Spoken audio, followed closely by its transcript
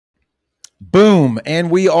Boom, and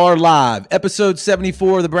we are live. Episode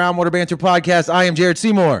 74 of the Brownwater Banter podcast. I am Jared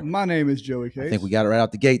Seymour. My name is Joey Case. I think we got it right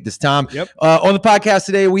out the gate this time. Yep. On the podcast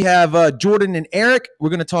today, we have Jordan and Eric. We're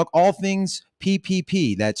going to talk all things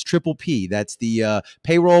PPP. That's triple P. That's the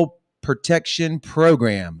payroll protection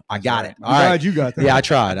program. I got it. I'm glad you got that. Yeah, I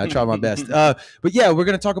tried my best. But yeah, we're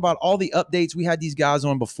going to talk about all the updates. We had these guys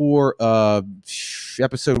on before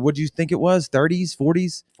episode, what do you think it was? 30s,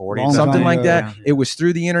 40s, something like that. Yeah. It was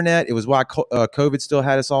through the internet. It was why COVID still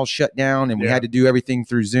had us all shut down and we had to do everything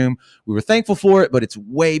through Zoom. We were thankful for it, but it's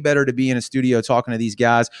way better to be in a studio talking to these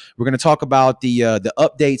guys. We're going to talk about the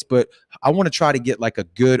updates, but I want to try to get like a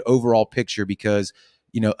good overall picture because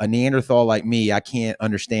you know, a Neanderthal like me, I can't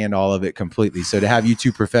understand all of it completely. So to have you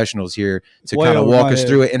two professionals here to kind of walk us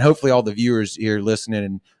through it, and hopefully all the viewers here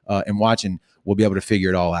listening and watching will be able to figure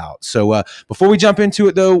it all out. So before we jump into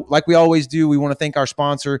it, though, like we always do, we want to thank our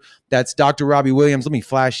sponsor. That's Dr. Robbie Williams. Let me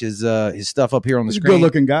flash his stuff up here on the screen.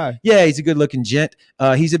 Good-looking guy. Yeah, he's a good-looking gent.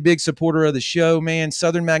 He's a big supporter of the show, man.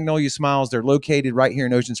 Southern Magnolia Smiles. They're located right here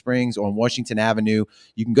in Ocean Springs on Washington Avenue.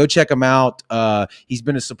 You can go check him out. He's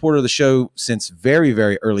been a supporter of the show since very,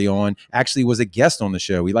 very early on. Actually was a guest on the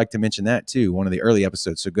show. We like to mention that, too, one of the early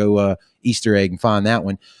episodes. So go Easter egg and find that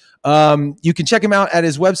one. You can check him out at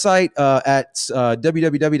his website at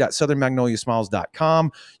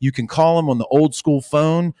www.southernmagnoliasmiles.com. You can call him on the old school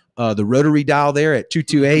phone, the rotary dial there at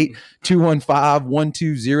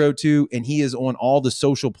 228-215-1202. And he is on all the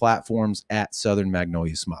social platforms at Southern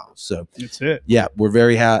Magnolia Smiles. So that's it. Yeah, we're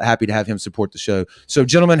very happy to have him support the show. So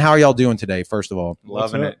gentlemen, how are y'all doing today? First of all,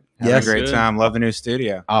 loving it. Having a great time. Love the new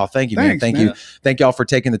studio. Oh, thank you, man. Thank you. Thank y'all for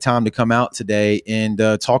taking the time to come out today and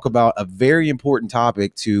talk about a very important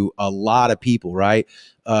topic to a lot of people, right?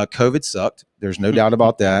 COVID sucked. There's no doubt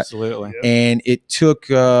about that. Absolutely. And it took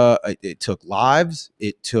lives.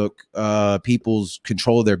 It took people's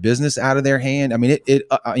control of their business out of their hand. I mean, you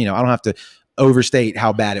know, I don't have to overstate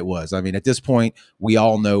how bad it was. I mean, at this point, we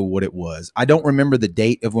all know what it was. I don't remember the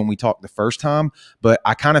date of when we talked the first time, but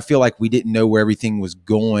I kind of feel like we didn't know where everything was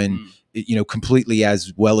going, you know, completely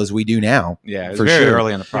as well as we do now. Yeah, it was very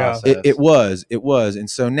early in the process. It was. And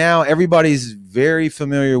so now everybody's very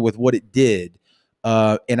familiar with what it did.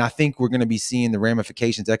 And I think we're going to be seeing the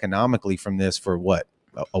ramifications economically from this for what,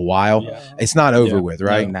 a while? Yeah. It's not over with,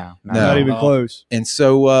 right? No, not even close. And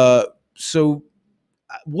so,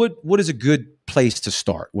 what is a good place to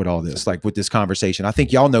start with all this, like with this conversation? I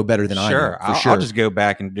think y'all know better than I do. Sure. I'll just go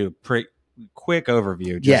back and do a pretty quick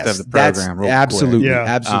overview of the program. Absolutely.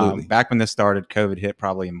 Absolutely. Back when this started, COVID hit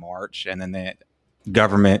probably in March, and then the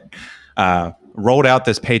government rolled out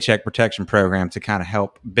this paycheck protection program to kind of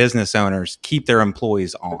help business owners keep their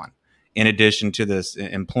employees on, in addition to this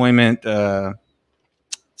employment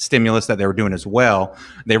stimulus that they were doing as well.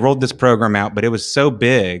 They rolled this program out, but it was so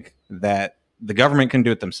big that the government can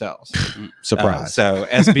do it themselves. Surprise. So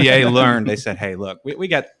SBA learned, they said, hey, look, we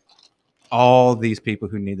got all these people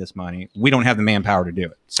who need this money. We don't have the manpower to do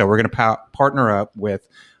it. So we're going to partner up with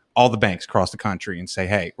all the banks across the country and say,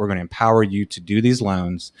 hey, we're going to empower you to do these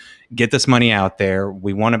loans, get this money out there.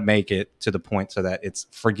 We want to make it to the point so that it's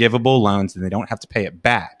forgivable loans and they don't have to pay it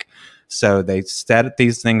back. So they set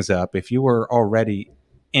these things up. If you were already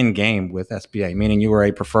in game with SBA, meaning you were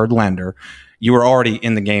a preferred lender, you were already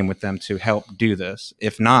in the game with them to help do this.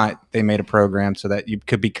 If not, they made a program so that you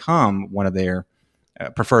could become one of their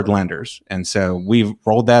preferred lenders. And so we've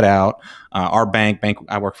rolled that out. Our bank,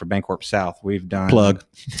 I work for Bancorpsouth. We've done plug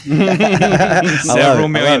several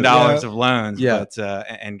million dollars of loans, but,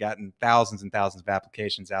 and gotten thousands and thousands of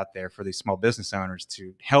applications out there for these small business owners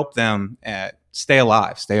to help them stay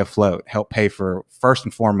alive, stay afloat, help pay for, first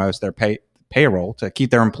and foremost, their payroll to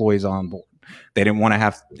keep their employees on board. They didn't want to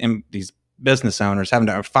have these business owners having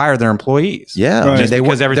to fire their employees. Yeah, right.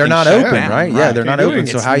 Because they're not open, right? Yeah, they're not open.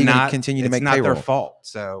 So how are you going to continue to make payroll? It's not their fault.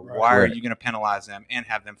 So why are you going to penalize them and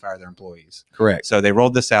have them fire their employees? Correct. So they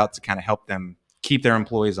rolled this out to kind of help them keep their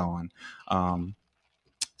employees on.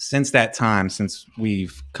 Since that time, since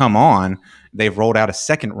we've come on, they've rolled out a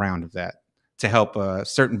second round of that to help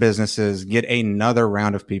certain businesses get another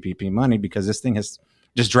round of PPP money, because this thing has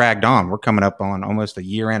just dragged on. We're coming up on almost a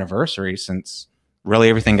year anniversary since really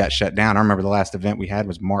everything got shut down. I remember the last event we had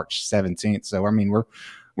was March 17th. So, I mean, we're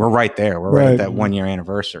right there. We're right at that 1 year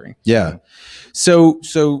anniversary. Yeah. So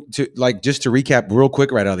to like, just to recap real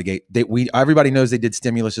quick right out of the gate, everybody knows they did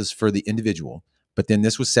stimuluses for the individual, but then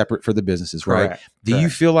this was separate for the businesses, right? Correct. Do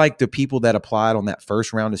you feel like the people that applied on that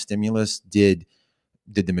first round of stimulus did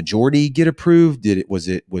did the majority get approved? Was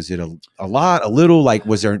it a lot, a little? Like,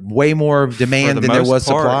 was there way more demand than there was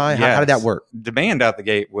supply? How did that work? Demand out the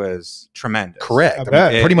gate was tremendous. Correct.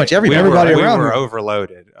 Pretty much everybody we around were here.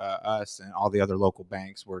 overloaded. Us and all the other local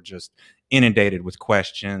banks were just inundated with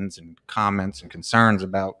questions and comments and concerns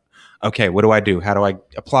about, okay, what do I do? How do I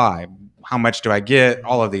apply? How much do I get?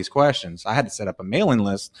 All of these questions. I had to set up a mailing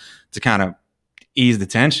list to kind of ease the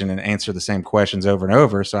tension and answer the same questions over and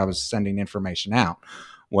over. So I was sending information out.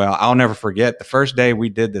 Well, I'll never forget the first day we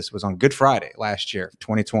did this was on Good Friday last year,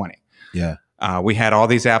 2020. Yeah. We had all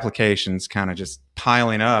these applications kind of just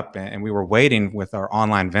piling up, and we were waiting with our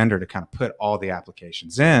online vendor to kind of put all the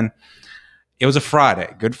applications in. It was a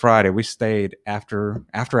Friday, Good Friday. We stayed after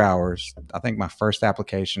hours. I think my first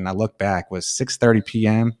application, I look back, was 6:30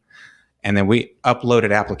 p.m. And then we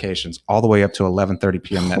uploaded applications all the way up to 11:30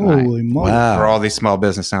 p.m. that night. Holy moly. Wow. For all these small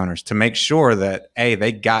business owners to make sure that, A,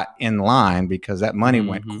 they got in line because that money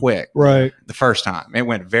went quick. Right. The first time. It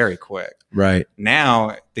went very quick. Right.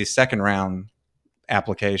 Now, the second round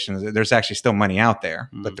applications, there's actually still money out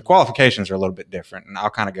there, but the qualifications are a little bit different. And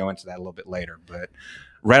I'll kind of go into that a little bit later. But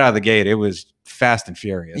right out of the gate, it was fast and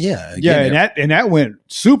furious. Yeah. And that went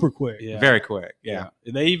super quick. Yeah. Very quick. Yeah.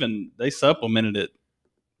 They supplemented it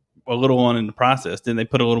a little on in the process. Then they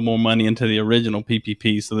put a little more money into the original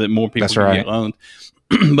PPP so that more people could get loans.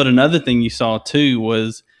 But another thing you saw too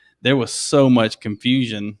was there was so much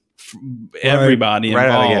confusion. Everybody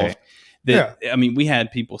involved. I mean, we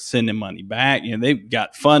had people sending money back. You know, they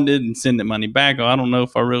got funded and sending money back. Oh, I don't know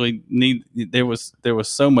if I really need. There was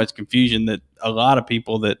so much confusion that a lot of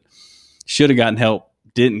people that should have gotten help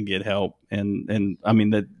didn't get help. And I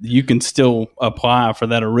mean that you can still apply for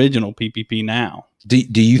that original PPP now. Do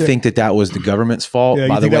you think that was the government's fault? Yeah,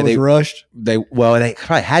 by the way, they rushed. They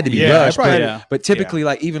probably had to be rushed. But typically,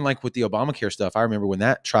 like even like with the Obamacare stuff, I remember when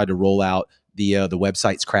that tried to roll out, the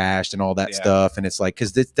websites crashed and all that stuff, and it's like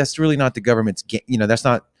because that's really not the government's. That's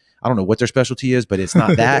not. I don't know what their specialty is, but it's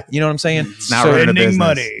not that. You know what I'm saying? It's not running a business.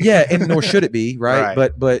 Money. Yeah, and nor should it be, right?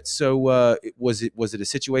 But so was it a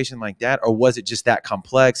situation like that, or was it just that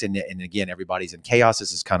complex? And again, everybody's in chaos.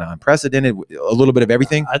 This is kind of unprecedented. A little bit of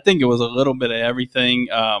everything. I think it was a little bit of everything.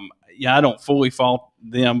 I don't fully fault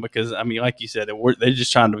them because I mean, like you said, they're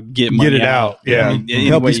just trying to get money it out. Yeah, I mean,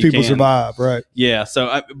 help these people survive. Right. Yeah.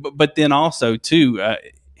 So, but then also too.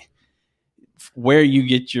 Where you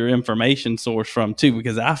get your information source from too,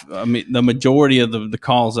 because I mean, the majority of the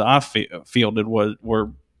calls that I fielded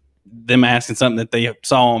were them asking something that they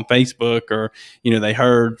saw on Facebook or, they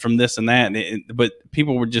heard from this and that. But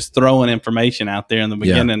people were just throwing information out there in the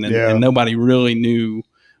beginning and nobody really knew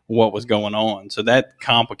what was going on. So that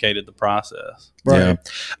complicated the process. Right. Yeah.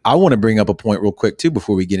 I want to bring up a point real quick too,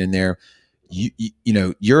 before we get in there.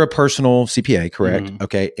 You're a personal CPA, correct? Mm-hmm.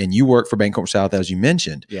 Okay. And you work for Bancorpsouth, as you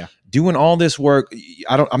mentioned. Yeah. Doing all this work,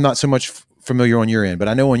 I'm not so much familiar on your end, but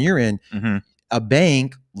I know on your end, a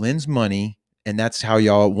bank lends money, and that's how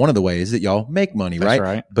one of the ways that y'all make money, That's right?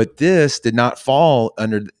 right. But this did not fall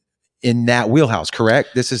in that wheelhouse,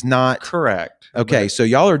 correct? This is not correct. Okay. So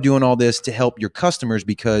y'all are doing all this to help your customers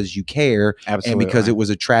because you care. Absolutely. And because it was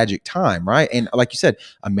a tragic time, right? And like you said,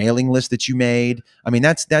 a mailing list that you made. I mean,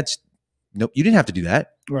 that's nope, you didn't have to do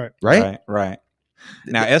that. Right.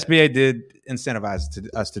 Now, SBA did incentivize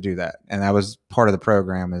us to do that. And that was part of the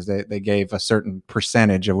program is they gave a certain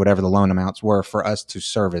percentage of whatever the loan amounts were for us to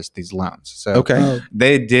service these loans. So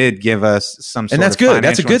they did give us some sort and that's of good.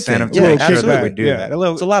 That's a good incentive thing. to Yeah, make sure absolutely. that we do that.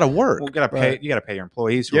 It's a lot of work. You got to pay your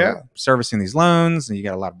employees who are servicing these loans, and you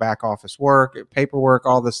got a lot of back office work, paperwork,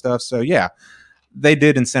 all this stuff. So they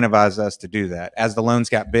did incentivize us to do that. As the loans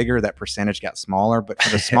got bigger, that percentage got smaller. But for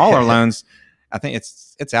the smaller loans, I think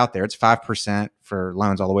it's out there. It's 5% for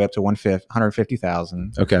loans all the way up to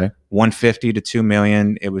 150,000. Okay. 150 to 2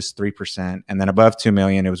 million, it was 3%, and then above 2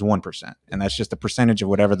 million, it was 1%. And that's just a percentage of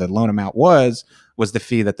whatever the loan amount was the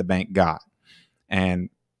fee that the bank got. And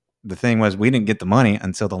the thing was, we didn't get the money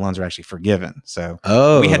until the loans were actually forgiven. So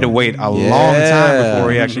we had to wait a long time before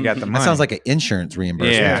we actually got the money. That sounds like an insurance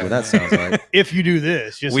reimbursement. Yeah. That's what that sounds like. If you do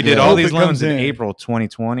this, we did all these loans in April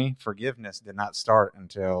 2020. Forgiveness did not start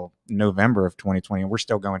until November of 2020. And we're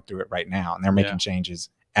still going through it right now. And they're making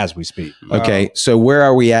changes as we speak. Okay. So where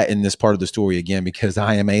are we at in this part of the story again? Because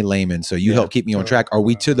I am a layman. So you help keep me on track. Are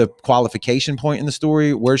we to the qualification point in the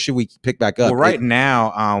story? Where should we pick back up? Well, right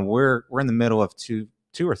now, we're in the middle of two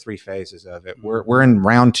or three phases of it. We're in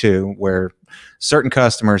round 2 where certain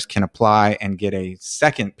customers can apply and get a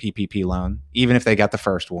second PPP loan, even if they got the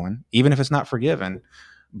first one, even if it's not forgiven.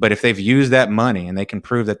 But if they've used that money and they can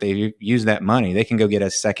prove that they've used that money, they can go get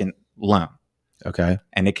a second loan. Okay.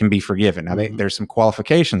 And it can be forgiven. Now, there's some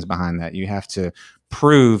qualifications behind that. You have to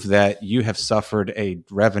prove that you have suffered a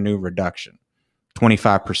revenue reduction,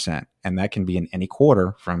 25%. And that can be in any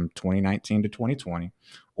quarter from 2019 to 2020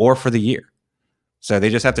 or for the year. So they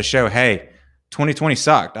just have to show, hey, 2020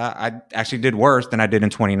 sucked. I actually did worse than I did in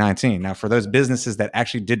 2019. Now, for those businesses that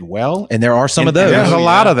actually did well, and there are some of those, there's a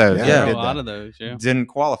lot of those. Yeah, a lot of those. Yeah, didn't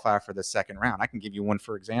qualify for the second round. I can give you one,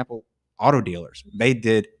 for example, auto dealers. They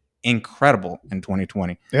did incredible in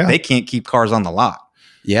 2020. Yeah. They can't keep cars on the lot.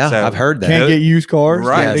 Yeah, so I've heard that. Can't get used cars.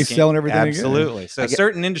 Right. Yeah, they selling everything. Absolutely. So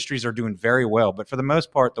certain industries are doing very well, but for the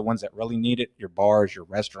most part, the ones that really need it, your bars, your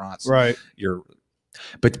restaurants, right, your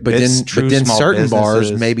But then certain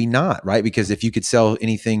bars maybe not, right? Because if you could sell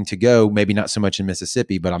anything to go, maybe not so much in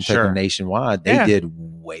Mississippi, but I'm talking nationwide, they did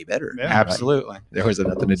way better. Yeah, absolutely. Right? There was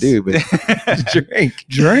nothing to do but drink.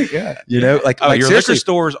 Yeah. You know, like your liquor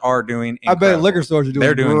stores are doing incredible. I bet liquor stores are doing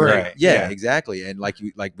They're doing great. Yeah, exactly. And like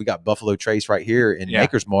we got Buffalo Trace right here in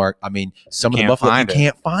Maker's Mark. I mean, some of the Buffalo you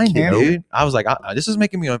can't find it, dude. I was like, this is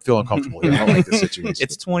making me feel uncomfortable here. I don't like this situation.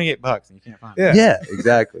 It's $28 and you can't find it. Yeah,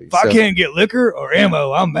 exactly. If I can't get liquor or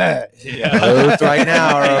ammo, I'm mad. Yeah, both right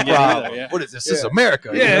now are a problem. What is this? This is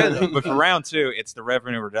America. Yeah, but for round two, it's the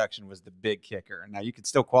revenue reduction was the big kicker. Now you could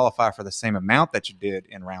still qualify for the same amount that you did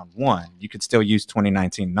in round one. You could still use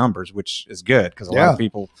 2019 numbers, which is good because a lot of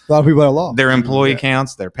people had lost their employee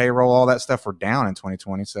counts, their payroll, all that stuff were down in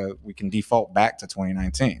 2020. So we can default back to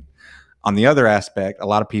 2019. On the other aspect, a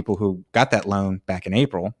lot of people who got that loan back in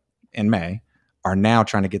April and May are now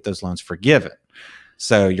trying to get those loans forgiven.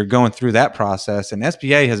 So you're going through that process, and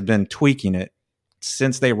SBA has been tweaking it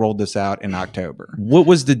since they rolled this out in October. What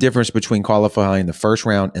was the difference between qualifying the first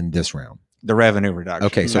round and this round? The revenue reduction.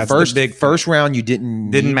 Okay, so first round you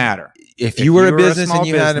didn't matter. If you were a business and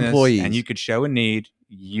you had employees and you could show a need,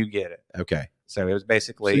 you get it. Okay, so it was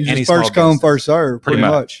basically any first come, first serve, pretty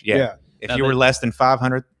much. Yeah. If you were less than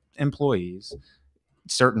 500 employees,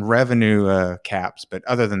 certain revenue caps, but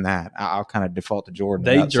other than that, I'll kind of default to Jordan.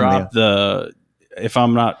 They dropped if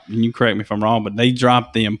I'm not, you correct me if I'm wrong, but they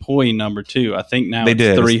dropped the employee number too. I think now they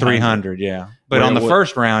did 300. Yeah, but on the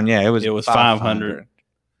first round, it was 500.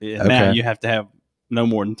 Yeah, now you have to have no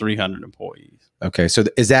more than 300 employees. Okay, so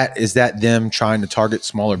is that them trying to target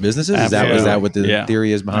smaller businesses? Is that what the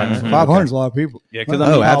theory is behind it? 500 is a lot of people. Yeah, because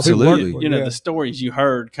absolutely. The stories you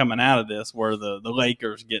heard coming out of this were the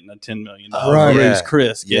Lakers getting a $10 million, right?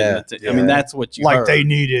 Chris getting I mean, that's what you heard. They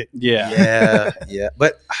need it. Yeah,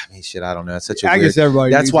 But I mean, shit, I don't know. It's such a I guess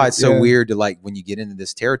everybody. That's why it's so weird to when you get into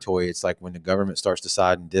this territory. It's like when the government starts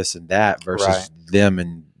deciding this and that versus them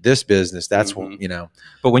and this business. That's what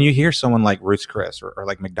But when you hear someone like Ruth's Chris or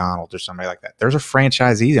like McDonald's or somebody like that, there's a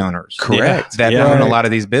franchisee owners, correct, that own a lot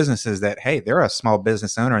of these businesses. That they're a small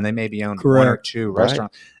business owner and they maybe own one or two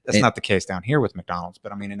restaurants. That's not the case down here with McDonald's,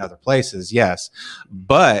 but I mean in other places, yes.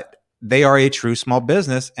 But they are a true small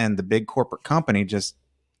business, and the big corporate company just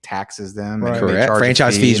taxes them. Right. Correct.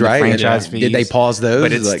 Franchise fees, right? Franchise fees. Did they pause those?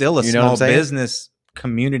 But it's still a small business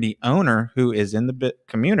community owner who is in the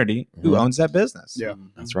community who owns that business. Yeah,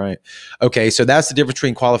 that's right. Okay, so that's the difference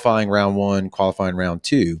between qualifying round one, qualifying round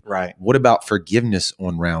two. Right. What about forgiveness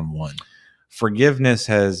on round one? Forgiveness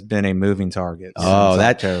has been a moving target. Oh,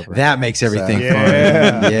 that makes everything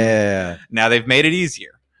fun. Yeah. Now they've made it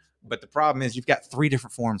easier. But the problem is you've got 3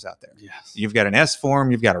 different forms out there. Yes. You've got an S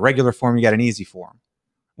form, you've got a regular form, you got an easy form.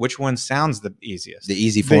 Which one sounds the easiest? The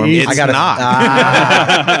easy form. It's not.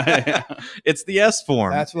 It's the S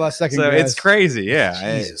form. That's what I second. So it's crazy.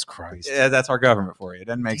 Yeah. Jesus Christ. Yeah, that's our government for you. It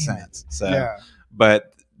doesn't make sense. So,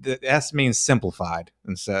 but the S means simplified,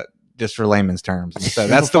 and so just for layman's terms. And so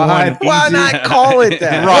that's the one. Why not call it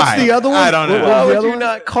that? Right. What's the other one? I don't know. Why would you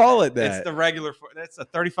not call it that? It's the regular. That's a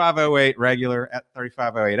 3508 regular, at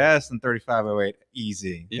 3508S, and 3508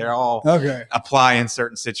 easy. Yeah. They're all apply in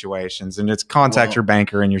certain situations, and it's contact your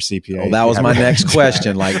banker and your CPA. Well, that was my next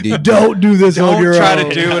question. Like, don't do this on your own. Don't try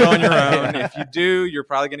to do it on your own. If you do, you're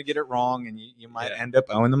probably going to get it wrong, and you might end up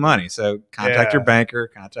owing the money. So contact your banker,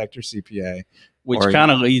 contact your CPA. Which kind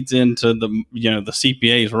of leads into the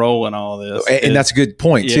CPA's role in all this, and that's a good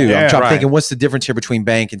point too. I'm thinking, what's the difference here between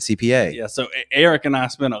bank and CPA? Yeah, so Eric and I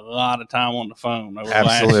spent a lot of time on the phone over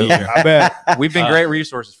Absolutely. last year. I bet we've been great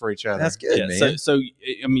resources for each other. That's good, man. So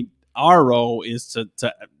I mean, our role is to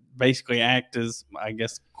basically act as, I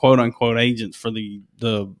guess, quote unquote agents for the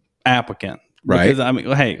applicant. Right. Because I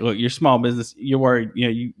mean, hey, look, you're a small business. You're worried.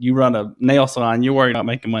 You run a nail salon. You're worried about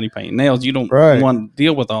making money painting nails. You don't want to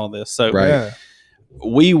deal with all this. So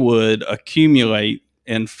we would accumulate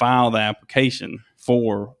and file the application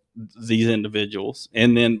for these individuals,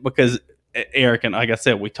 and then because Eric, and like I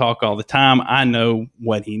said, we talk all the time. I know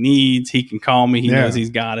what he needs. He can call me. He knows he's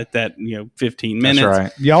got it that 15 minutes. That's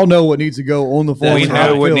right. Y'all know what needs to go on the form. We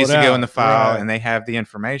know what needs to go in the file, and they have the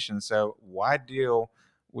information. So why deal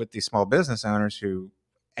with these small business owners who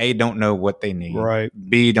A, don't know what they need, right?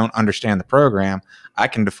 B, don't understand the program? I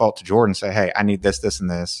can default to Jordan and say, hey, I need this, this, and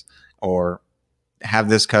this, or have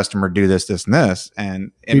this customer do this, this, and this,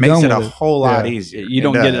 and it makes it a whole lot easier. You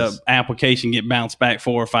don't get an application get bounced back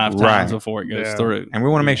 4 or 5 times before it goes through. And we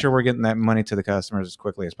want to make sure we're getting that money to the customers as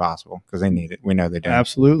quickly as possible because they need it. We know they do.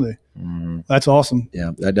 Absolutely. That's awesome.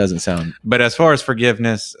 Yeah, that doesn't sound. But as far as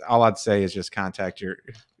forgiveness, all I'd say is just contact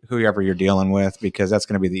whoever you're dealing with, because that's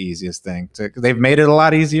going to be the easiest thing. They've made it a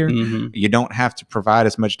lot easier. You don't have to provide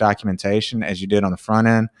as much documentation as you did on the front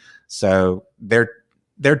end. So they're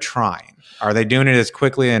trying. Are they doing it as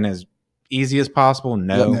quickly and as easy as possible?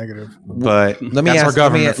 No. Negative. But let me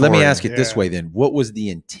ask it this way then. What was the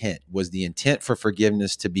intent? Was the intent for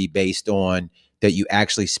forgiveness to be based on that you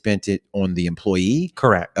actually spent it on the employee?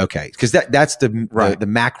 Correct. Okay. Because that's the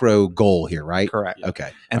macro goal here, right? Correct. Okay.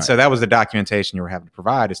 And so that was the documentation you were having to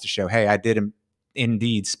provide, is to show, hey, I did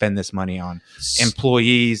indeed spend this money on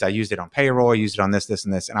employees. I used it on payroll. I used it on this, this,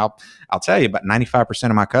 and this. And I'll tell you, about 95%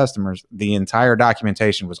 of my customers, the entire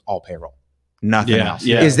documentation was all payroll. Nothing else.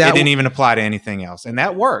 Yeah. It didn't even apply to anything else. And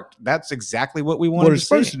that worked. That's exactly what we wanted what it's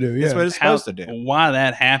supposed to do. Yeah. That's what it's supposed to do. Why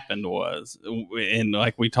that happened was, and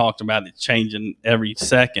like we talked about it changing every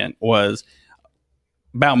second, was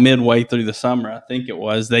about midway through the summer, I think it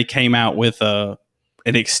was, they came out with an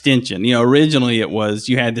extension. Originally it was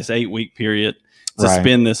you had this 8-week period to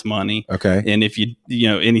spend this money. Okay. And if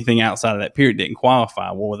anything outside of that period didn't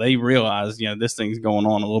qualify, well, they realized, this thing's going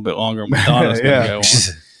on a little bit longer than we thought it was going to go on.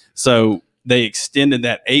 So they extended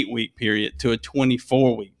that 8-week period to a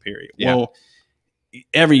 24-week period. Yeah. Well,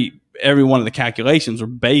 every one of the calculations were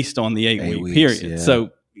based on the 8-week period. Yeah. So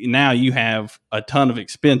now you have a ton of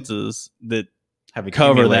expenses that have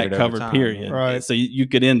cover that covered period. Right. So you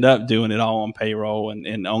could end up doing it all on payroll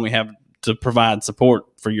and only have to provide support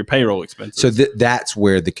for your payroll expenses. So that's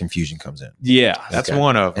where the confusion comes in. Yeah. That's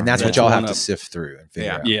one of them. And that's what y'all have to sift through and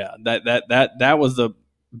figure out. Yeah. That was the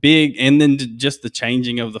big, and then just the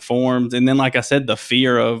changing of the forms, and then like I said, the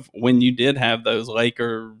fear of when you did have those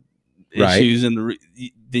Laker issues, and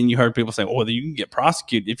then you heard people say, "Oh, you can get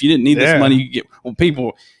prosecuted if you didn't need this money." You get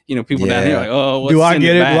people down here like, "Oh, do I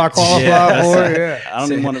get it? Do I qualify for it?" Yeah, I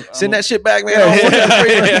don't even want to send that shit back,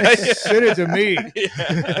 man. Send it to me.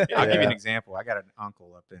 I'll give you an example. I got an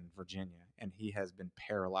uncle up in Virginia, and he has been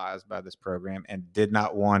paralyzed by this program and did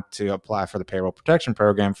not want to apply for the payroll protection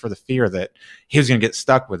program for the fear that he was going to get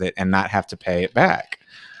stuck with it and not have to pay it back.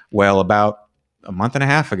 Well, about a month and a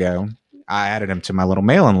half ago, I added him to my little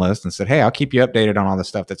mailing list and said, hey, I'll keep you updated on all the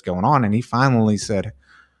stuff that's going on. And he finally said,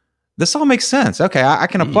 this all makes sense. Okay, I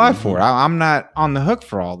can apply for it. I'm not on the hook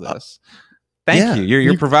for all this. Thank you.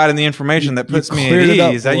 You're providing the information that puts me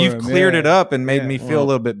at ease. You've cleared it up and made me feel a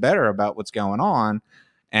little bit better about what's going on.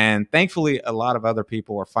 And thankfully, a lot of other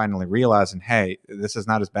people are finally realizing, hey, this is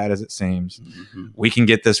not as bad as it seems. We can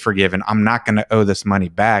get this forgiven. I'm not going to owe this money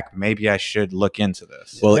back. Maybe I should look into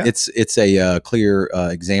this. Well, it's a clear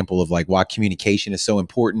example of like why communication is so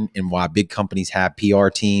important and why big companies have PR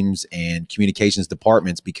teams and communications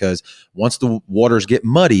departments, because once the waters get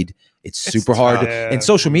muddied, it's super hard. And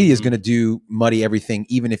social media is going to muddy everything,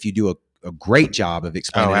 even if you do a great job of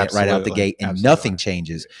explaining it right out the gate and nothing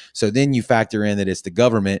changes. So then you factor in that it's the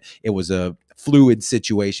government. It was a fluid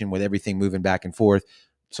situation with everything moving back and forth.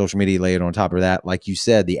 Social media layered on top of that. Like you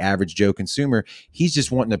said, the average Joe consumer, he's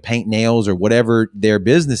just wanting to paint nails or whatever their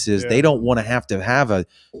business is. They don't want to have a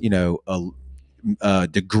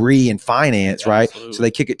degree in finance, right? Absolutely. So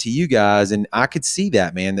they kick it to you guys. And I could see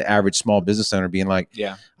that, man, the average small business owner being like,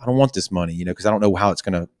 I don't want this money, because I don't know how it's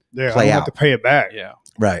going to play out. Have to pay it back.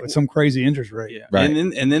 Right. With some crazy interest rate. Right.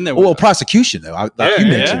 And then there was prosecution though. Like you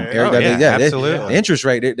mentioned, Eric, absolutely. The interest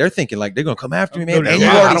rate, they're thinking like they're going to come after me, man. And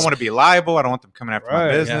I don't want to be liable. I don't want them coming after my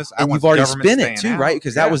business. And you've already spent it too, right?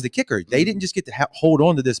 Because that was the kicker. They didn't just get to hold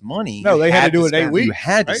on to this money. No, they had to do it 8 weeks. You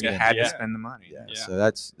had to spend the money. So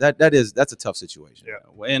that's a tough situation.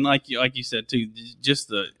 Yeah. And like you said too,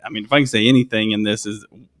 just if I can say anything in this is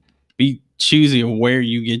be choosy of where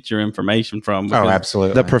you get your information from. Oh,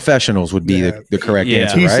 absolutely. The professionals would be the correct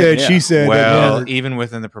answer. He right? said, she said. Well, even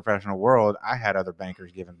within the professional world, I had other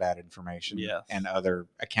bankers giving bad information and other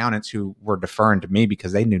accountants who were deferring to me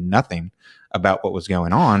because they knew nothing about what was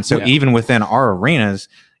going on. So even within our arenas,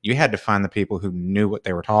 You had to find the people who knew what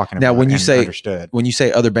they were talking now, about. when you and say understood. when you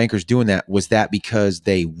say other bankers doing that, was that because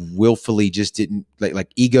they willfully just didn't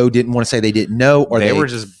like ego didn't want to say they didn't know, or they were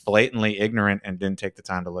just blatantly ignorant and didn't take the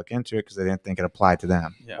time to look into it because they didn't think it applied to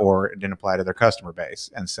them or it didn't apply to their customer base,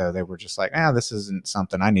 and so they were just like, this isn't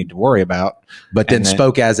something I need to worry about. But then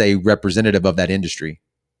spoke as a representative of that industry.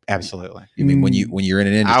 Absolutely. I mean, when you're in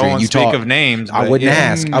an industry, I won't and you speak talk of names. I wouldn't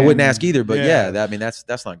ask. I wouldn't ask either. But I mean,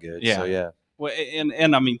 that's not good. Yeah. So yeah. Well,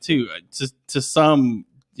 and I mean too, to some,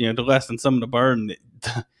 to lessen some of the burden,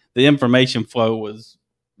 the information flow was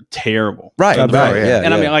terrible. Right. And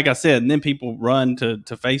I mean, like I said, and then people run to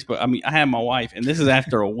Facebook. I mean, I had my wife, and this is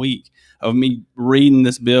after a week of me reading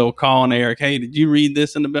this bill, calling Eric, hey, did you read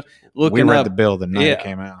this in the bill? We read the bill the night it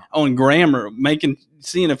came out. On grammar,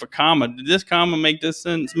 seeing if a comma, did this comma make this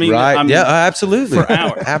sentence mean? Right. I mean, absolutely. For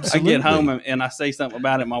hours. Absolutely. I get home and I say something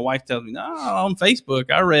about it. My wife tells me, no, on Facebook,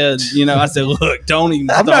 I read, I said, look, don't even.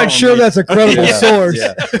 I'm not sure that's a credible source.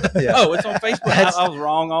 Oh, it's on Facebook. I was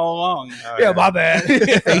wrong all along. My bad.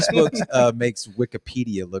 Facebook makes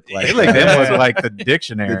Wikipedia look like they look like the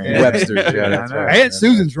dictionary. Webster's. Yeah, that's right. Aunt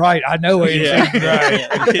Susan's right. I know Aunt Susan's right.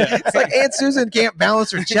 It's like Aunt Susan can't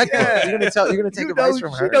balance her checkbook. You're gonna take advice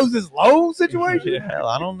from her. She knows this loan situation. Hell,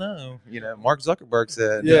 I don't know. Mark Zuckerberg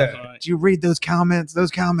said, did you read those comments?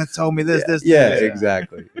 Those comments told me this, this. Yeah,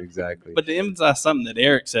 exactly. But to emphasize something that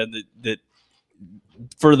Eric said, that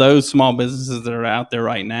for those small businesses that are out there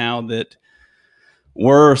right now that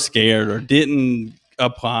were scared or didn't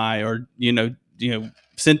apply or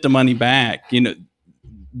sent the money back,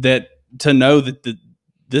 that to know that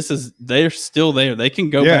they're still there. They can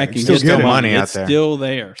go back and get their money out there. It's still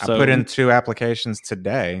there. So I put in 2 applications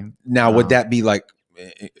today. Now, would that be like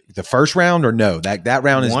the first round or no? That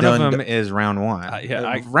round is one done. One of them is round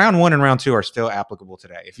 1. Round 1 and round 2 are still applicable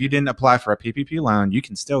today. If you didn't apply for a PPP loan, you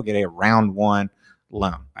can still get a round 1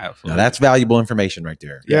 loan. Absolutely. Now, that's valuable information right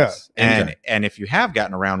there. Yes. And if you have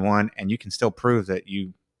gotten a round 1 and you can still prove that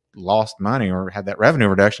you lost money or had that revenue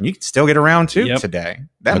reduction, you can still get a round 2 today.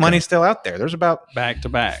 That money's still out there. There's about back to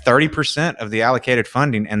back 30% of the allocated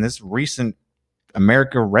funding, and this recent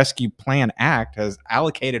America Rescue Plan Act has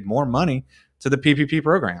allocated more money to the PPP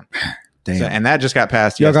program. Damn. So, and that just got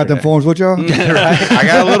passed y'all yesterday. got them forms with y'all? Right. I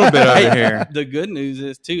got a little bit over here. The good news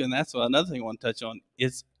is too, and that's another thing I want to touch on,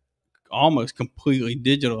 it's almost completely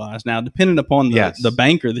digitalized now. Depending upon the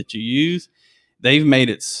banker that you use, they've made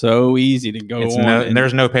it so easy to go on.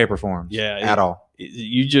 There's no paper forms at all.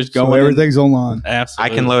 You just go so everything's online.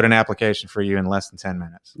 Absolutely. I can load an application for you in less than 10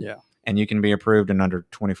 minutes. Yeah. And you can be approved in under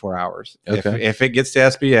 24 hours. Okay. If it gets to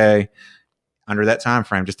SBA under that time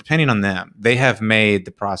frame, just depending on them, they have made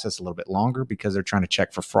the process a little bit longer because they're trying to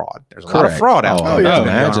check for fraud. There's a lot of fraud out there.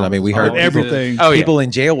 Imagine. I mean, we heard everything. People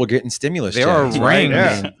in jail were getting stimulus checks.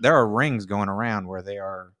 There are rings going around where they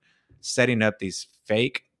are setting up these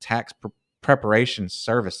fake tax preparation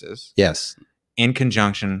services. Yes. In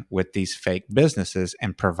conjunction with these fake businesses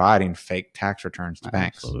and providing fake tax returns to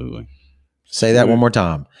banks. Absolutely. Say that one more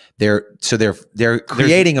time. They're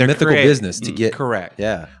creating a mythical business to get correct.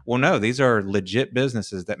 Yeah. Well, no, these are legit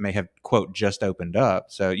businesses that may have, quote, just opened up.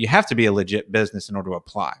 So you have to be a legit business in order to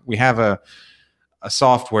apply. We have a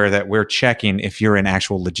software that we're checking if you're an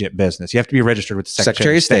actual legit business. You have to be registered with the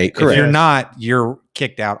Secretary of State. Correct. If you're not, you're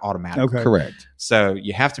kicked out automatically. Okay. Correct. So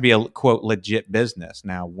you have to be a, quote, legit business.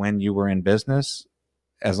 Now, when you were in business,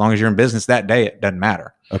 as long as you're in business that day, it doesn't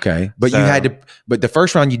matter. Okay. But you had to, but the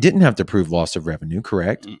first round, you didn't have to prove loss of revenue,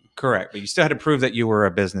 correct? Correct. But you still had to prove that you were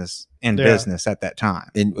a business business at that time.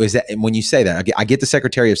 And is that, and when you say that, I get the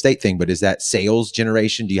Secretary of State thing, but is that sales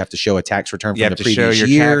generation? Do you have to show a tax return from the previous year? You have to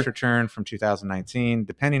show your tax return from 2019,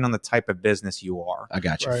 depending on the type of business you are. I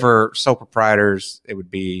got you. Right. For sole proprietors, it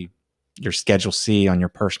would be your Schedule C on your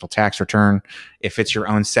personal tax return. If it's your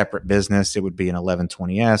own separate business, it would be an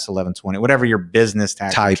 1120S, 1120, whatever your business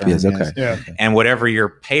tax type return is. Okay. Yeah. And whatever your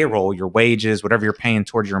payroll, your wages, whatever you're paying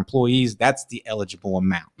towards your employees, that's the eligible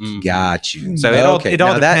amount. Got you. So it all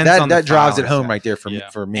depends on that drives it home right there for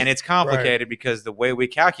me. And it's complicated because the way we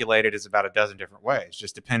calculate it is about a dozen different ways,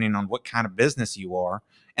 just depending on what kind of business you are.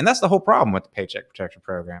 And that's the whole problem with the Paycheck Protection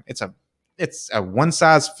Program. It's a one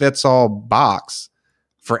size fits all box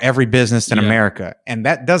for every business in America. And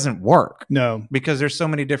that doesn't work. No. Because there's so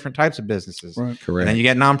many different types of businesses. Right. Correct. And then you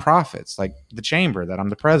get nonprofits like the chamber that I'm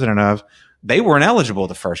the president of. They weren't eligible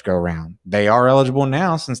the first go round. They are eligible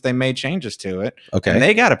now since they made changes to it. Okay. And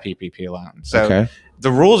they got a PPP loan. So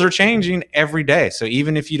the rules are changing every day. So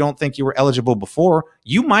even if you don't think you were eligible before,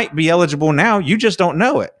 you might be eligible now. You just don't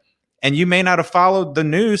know it. And you may not have followed the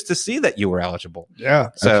news to see that you were eligible. Yeah.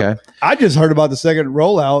 So I just heard about the second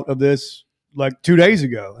rollout of this like 2 days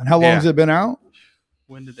ago. And how long has it been out?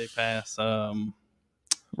 When did they pass?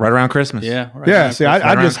 Right around Christmas. Yeah. See,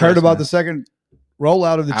 I just heard about the second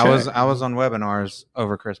rollout of the check. I was on webinars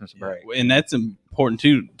over Christmas break. And that's important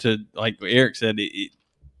too, to like Eric said,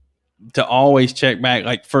 to always check back.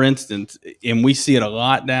 Like for instance, and we see it a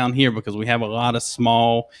lot down here because we have a lot of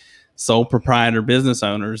small sole proprietor business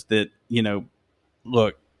owners that,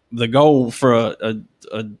 look, the goal for a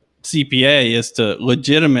CPA is to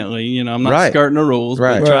legitimately, I'm not skirting the rules,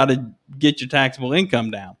 but try to get your taxable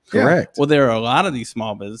income down. Correct. Well, there are a lot of these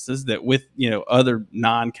small businesses that with, other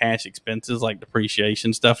non-cash expenses like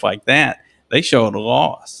depreciation, stuff like that, they showed a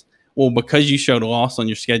loss. Well, because you showed a loss on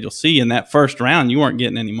your Schedule C in that first round, you weren't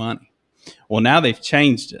getting any money. Well, now they've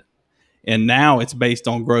changed it. And now it's based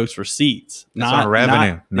on gross receipts, not on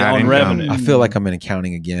revenue. Not on revenue. I feel like I'm in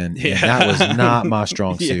accounting again. Yeah. That was not my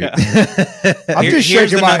strong suit. I'm just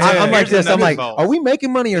shaking my head. I'm like this. I'm like, are we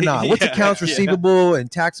making money or not? What's accounts receivable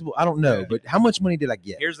and taxable? I don't know. But how much money did I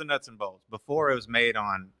get? Here's the nuts and bolts. Before it was made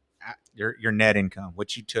on your net income,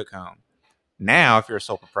 what you took home. Now, if you're a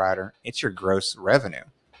sole proprietor, it's your gross revenue.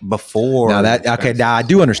 Before now now I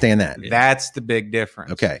do understand that. That's the big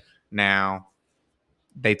difference. Okay. Now,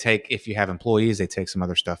 they take, if you have employees, they take some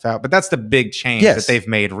other stuff out. But that's the big change that they've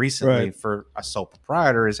made recently for a sole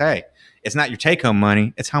proprietor is, hey, it's not your take-home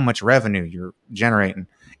money. It's how much revenue you're generating.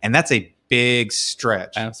 And that's a big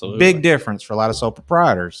stretch. Absolutely. Big difference for a lot of sole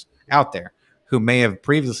proprietors out there who may have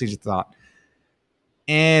previously just thought,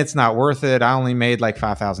 it's not worth it. I only made like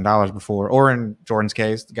 $5,000 before. Or in Jordan's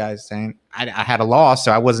case, the guy's saying, I had a loss,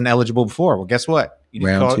 so I wasn't eligible before. Well, guess what?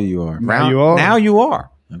 Round two you are. Now you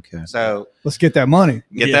are. Okay. So let's get that money.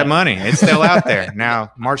 Get that money. It's still out there.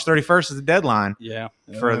 Now, March 31st is the deadline. Yeah.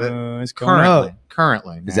 For it's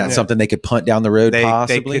currently. Is that something they could punt down the road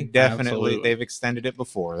possibly? They could definitely. Absolutely. They've extended it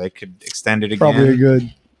before. They could extend it again. Probably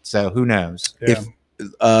good. So who knows? Yeah.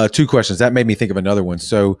 If two questions. That made me think of another one.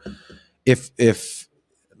 So if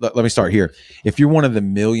let me start here. If you're one of the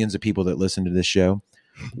millions of people that listen to this show,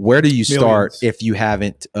 where do you start if you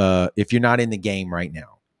haven't if you're not in the game right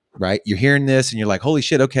now? Right. You're hearing this and you're like, holy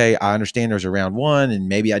shit. Okay. I understand there's a round one and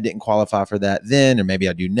maybe I didn't qualify for that then, or maybe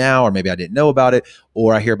I do now, or maybe I didn't know about it.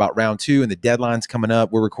 Or I hear about round two and the deadline's coming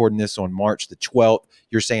up. We're recording this on March the 12th.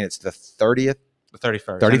 You're saying it's the 30th? The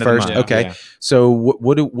 31st. 31st. Okay. Yeah. So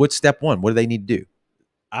what's step one? What do they need to do?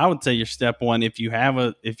 I would say your step one, if you do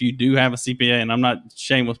have a CPA, and I'm not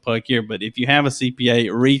shameless plug here, but if you have a CPA,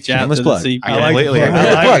 reach out to the CPA. I completely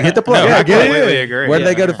agree. Hit the plug. No, I completely agree. Where do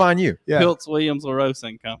they go to find you? Piltz, Williams, LaRosa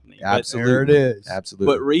and Company. Absolutely. There it is. Absolutely.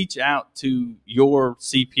 But reach out to your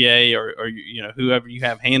CPA or whoever you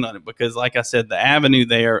have hand on it, because like I said, the avenue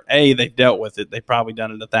there, they've dealt with it. They've probably done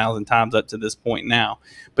it 1,000 times up to this point now,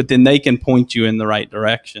 but then they can point you in the right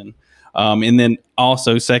direction. And then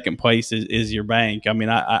also second place is your bank. I mean,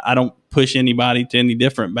 I don't push anybody to any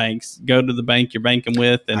different banks. Go to the bank you're banking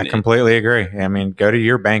with. And I completely agree. I mean, go to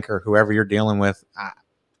your banker, whoever you're dealing with.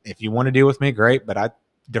 If you want to deal with me, great, but I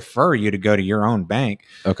defer you to go to your own bank.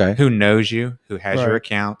 Okay. Who knows you, who has your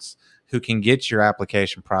accounts, who can get your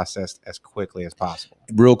application processed as quickly as possible.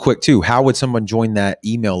 Real quick too, how would someone join that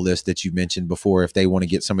email list that you mentioned before if they want to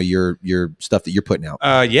get some of your stuff that you're putting out?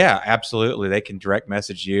 Yeah, absolutely. They can direct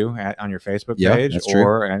message you on your Facebook page,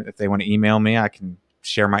 or if they want to email me, I can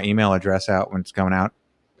share my email address out when it's going out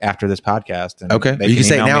after this podcast. And okay. You can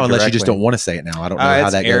say it now unless you just don't want to say it now. I don't know how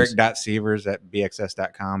that goes.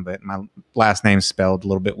 Eric.Sievers@bxs.com, but my last name's spelled a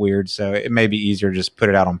little bit weird, so it may be easier to just put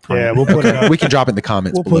it out on print. Yeah, we'll put it up. We can drop it in the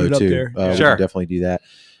comments below too. There. We can definitely do that.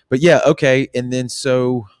 But yeah, okay. And then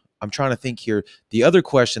so I'm trying to think here. The other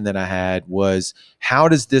question that I had was, how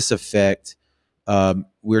does this affect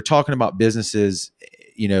we're talking about businesses,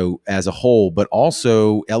 as a whole, but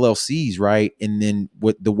also LLCs, right? And then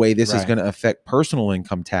the way this is going to affect personal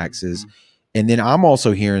income taxes. Mm-hmm. And then I'm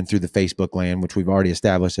also hearing through the Facebook land, which we've already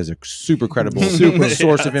established as a super credible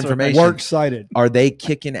source of information. Works cited. Are they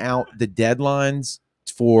kicking out the deadlines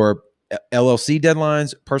for LLC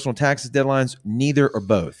deadlines, personal taxes deadlines, neither or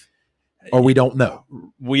both? Or we don't know?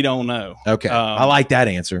 We don't know. Okay. I like that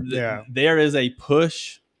answer. There is a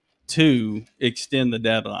push to extend the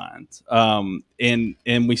deadlines.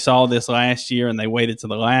 And we saw this last year, and they waited to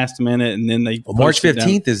the last minute, and then they March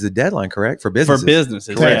 15th is the deadline, correct? For businesses. For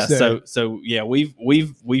businesses, yeah. So yeah, we've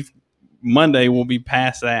Monday will be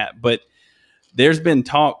past that, but there's been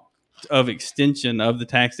talk of extension of the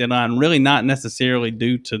tax deadline, really not necessarily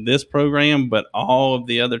due to this program, but all of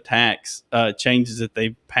the other tax changes that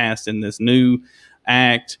they've passed in this new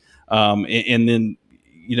act, and then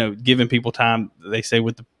giving people time, they say,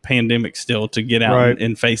 with the pandemic still to get out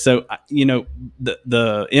and face. So,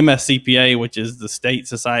 the MSCPA, which is the State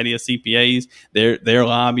Society of CPAs, they're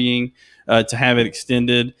lobbying. to have it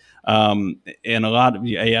extended. And a lot of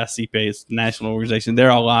AICPA, is national organization,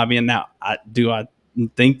 they're all lobbying. Now, I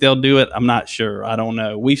think they'll do it. I'm not sure. I don't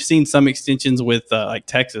know. We've seen some extensions with like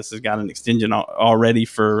Texas has got an extension already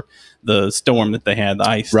for the storm that they had, the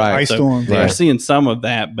ice storm. Ice storm. They're seeing some of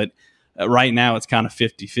that, but right now it's kind of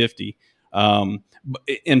 50-50.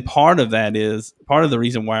 And part of the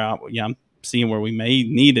reason why I'm seeing where we may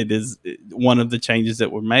need it is one of the changes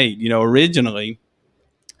that were made. Originally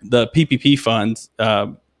the PPP funds,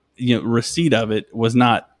 receipt of it was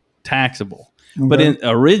not taxable. Okay. But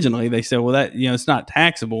originally they said, well, that, it's not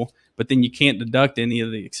taxable, but then you can't deduct any of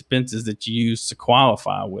the expenses that you use to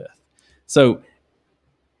qualify with. So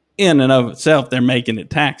in and of itself, they're making it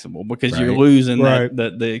taxable because you're losing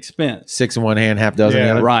the expense. 6 in one hand, half dozen in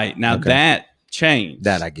the other. Right. Now that changed.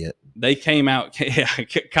 That I get. They came out,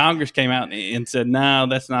 Congress came out and said, no,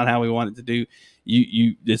 that's not how we want it to do.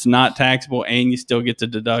 It's not taxable, and you still get to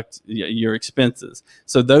deduct your expenses.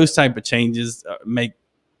 So those type of changes make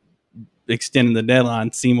extending the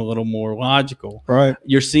deadline seem a little more logical. Right.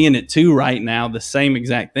 You're seeing it too right now. The same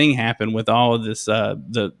exact thing happened with all of this. I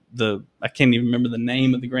can't even remember the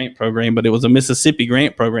name of the grant program, but it was a Mississippi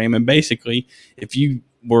grant program, and basically, if you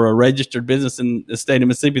were a registered business in the state of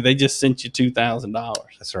Mississippi, they just sent you $2,000.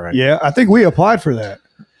 That's right. Yeah, I think we applied for that.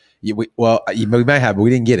 Yeah, we may have, but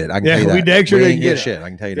we didn't get it. I can tell you that. We didn't get shit. I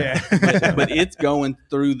can tell you that. But it's going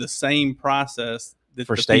through the same process that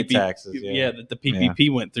for state taxes. That the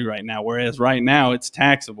PPP went through right now. Whereas right now it's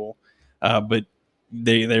taxable, but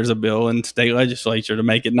there's a bill in state legislature to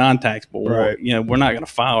make it non-taxable. Right. We're not going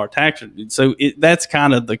to file our tax. So that's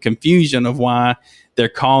kind of the confusion of why they're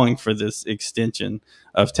calling for this extension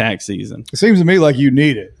of tax season. It seems to me like you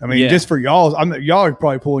need it. I mean, just for y'all, y'all are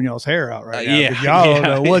probably pulling y'all's hair out right now. Y'all don't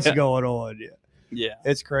know what's going on. Yeah,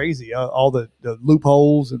 it's crazy. All the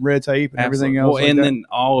loopholes and red tape and everything else. Well, then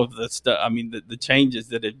all of the stuff. I mean, the changes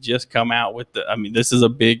that have just come out with this is a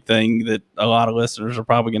big thing that a lot of listeners are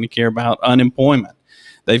probably going to care about. Unemployment.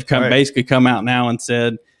 They've basically come out now and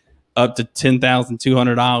said up to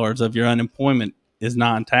 $10,200 of your unemployment is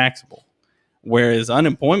non-taxable, whereas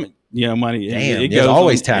unemployment, money, it goes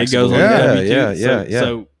always taxable. It goes on Yeah.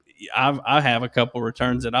 So I have a couple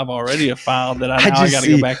returns that I've already filed that I got to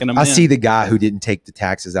go back and amend. I see the guy who didn't take the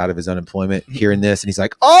taxes out of his unemployment hearing this, and he's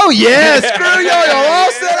like, "Oh yeah, screw y'all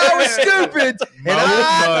all said I was stupid, and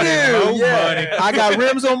I knew. I got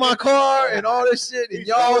rims on my car and all this shit, and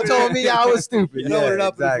y'all told me I was stupid. Loaded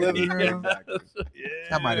up in his living room.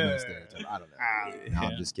 That might have been a stereotype. I don't know. No,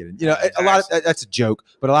 I'm just kidding. A lot of that's a joke,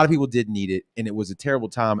 but a lot of people did need it, and it was a terrible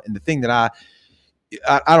time. And the thing that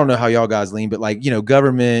I don't know how y'all guys lean, but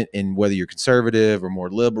government, and whether you're conservative or more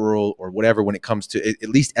liberal or whatever, when it comes to at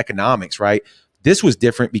least economics, right? This was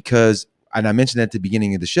different because, and I mentioned that at the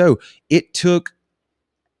beginning of the show, it took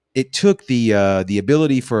the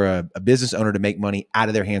ability for a business owner to make money out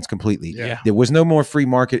of their hands completely. Yeah. There was no more free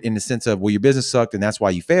market in the sense of, well, your business sucked and that's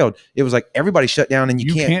why you failed. It was like everybody shut down and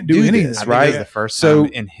you can't do anything. This, right? It's the first time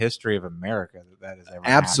in history of America that has ever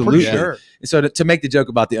absolutely happened. Sure. So to make the joke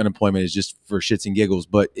about the unemployment is just for shits and giggles,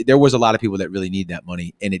 but there was a lot of people that really need that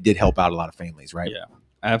money, and it did help out a lot of families, right? Yeah,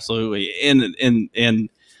 absolutely. And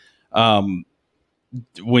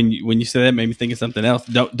when you say that, it made me think of something else.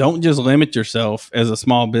 Don't just limit yourself as a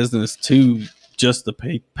small business to just the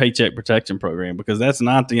Paycheck Protection Program, because that's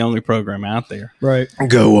not the only program out there. Right.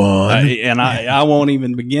 Go on. I won't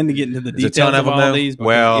even begin to get into the details of all these.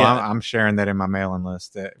 Well, I'm sharing that in my mailing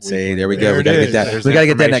list. There we go. We got to get that. We got to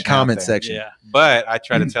get that in that comment section. Yeah. But I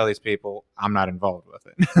try to tell these people I'm not involved with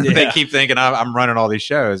it. They keep thinking I'm running all these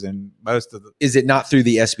shows, and most of the is it not through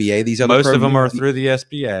the SBA? These other most programs? of them are through the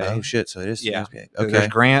SBA. Oh shit! So it is through the SBA. Okay. There's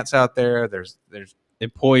grants out there. There's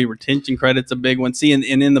employee retention credit's a big one. See, and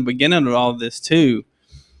in the beginning of all of this too,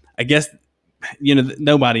 I guess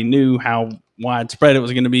nobody knew how widespread it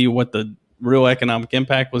was going to be, what the real economic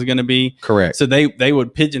impact was going to be. Correct. So they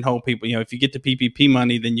would pigeonhole people. If you get the PPP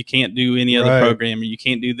money, then you can't do any other program, or you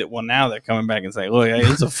can't do that. Well, now they're coming back and saying, look, hey,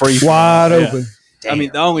 it's a free wide open. I mean,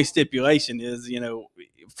 the only stipulation is,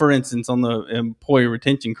 for instance, on the employee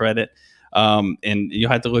retention credit, and you'll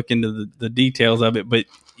have to look into the details of it, but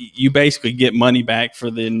you basically get money back for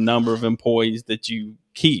the number of employees that you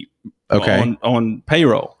keep on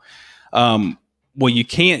payroll. Well, you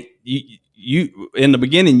can't, you in the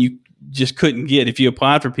beginning, you just couldn't get, if you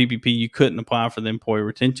applied for PPP, you couldn't apply for the employee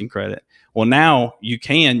retention credit. Well, now you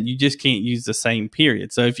just can't use the same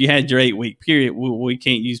period. So if you had your 8-week period, we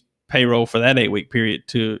can't use payroll for that 8-week period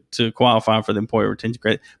to qualify for the employee retention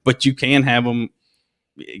credit, but you can have them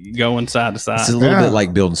going side to side. It's a little bit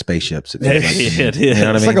like building spaceships. It is. It is. You know what I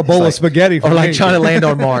mean? It's like a bowl of spaghetti. Or like trying to land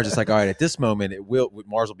on Mars. It's like, all right, at this moment,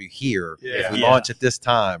 Mars will be here if we launch at this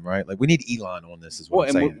time, right? Like we need Elon on this. Is what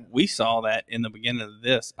I'm saying. We saw that in the beginning of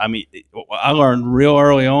this. I mean, I learned real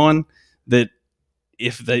early on that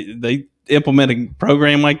if they implement a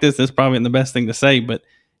program like this, that's probably the best thing to say, but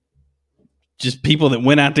just people that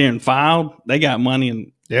went out there and filed, they got money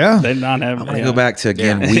and they're not having. I'm going to go back to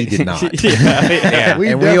again. We did not. We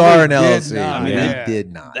are an LLC. We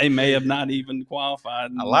did not. They may have not even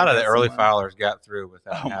qualified. A lot of the early filers got through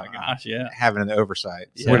without having the oversight.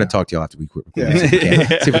 So we're going to talk to you after we quit. See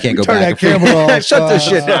if we can't go Turn back. That camera off. Shut this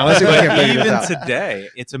shit down. Let's see if we can figure this out. Even today,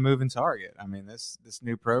 it's a moving target. I mean, this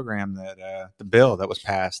new program that the bill that was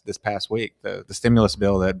passed this past week, the stimulus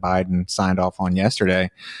bill that Biden signed off on yesterday.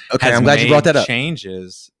 Okay, I'm glad you brought that up.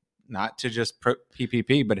 Changes. Not to just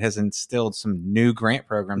PPP, but has instilled some new grant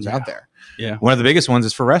programs out there. Yeah. One of the biggest ones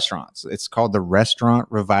is for restaurants. It's called the Restaurant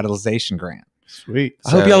Revitalization Grant. Sweet.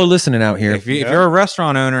 I hope y'all are listening out here. If you're a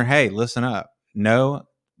restaurant owner, hey, listen up. No,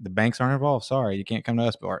 the banks aren't involved. Sorry, you can't come to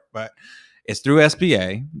us, but it's through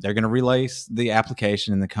SBA. They're going to release the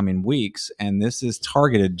application in the coming weeks, and this is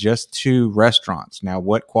targeted just to restaurants. Now,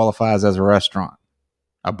 what qualifies as a restaurant?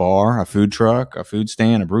 A bar, a food truck, a food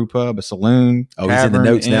stand, a brew pub, a saloon. Oh, he's in the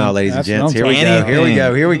notes now, ladies and gents. Here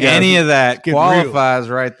we go. Any of that qualifies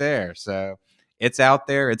right there. So it's out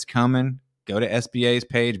there. It's coming. Go to SBA's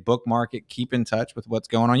page, bookmark it, keep in touch with what's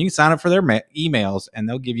going on. You can sign up for their emails, and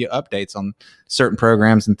they'll give you updates on certain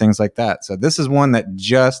programs and things like that. So this is one that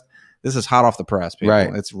this is hot off the press, people.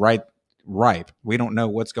 Right. It's ripe. We don't know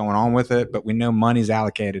what's going on with it, but we know money's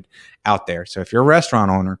allocated out there. So if you're a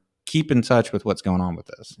restaurant owner, keep in touch with what's going on with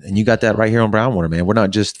this. And you got that right here on Brownwater, man. We're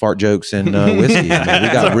not just fart jokes and whiskey. I mean, we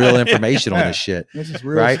got real information on this shit. This is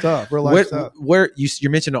real stuff, real life stuff. Where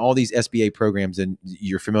you're mentioning all these SBA programs, and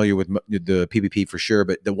you're familiar with the PPP for sure,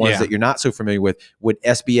 but the ones that you're not so familiar with, would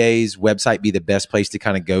SBA's website be the best place to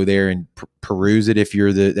kind of go there and peruse it if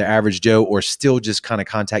you're the average Joe, or still just kind of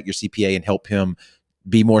contact your CPA and help him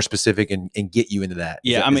be more specific and get you into that?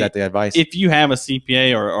 Yeah, is that the advice? If you have a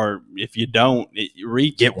CPA or if you don't,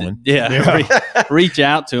 get one. Reach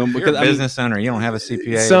out to them, because you're a business owner, you don't have a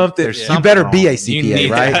CPA. Something you better be a CPA,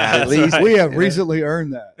 right? At least we have recently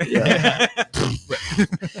earned that.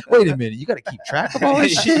 Wait a minute, you got to keep track of all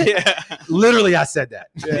this shit. Literally, I said that.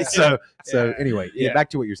 So anyway, back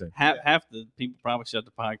to what you're saying. Half the people probably shut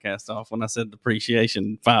the podcast off when I said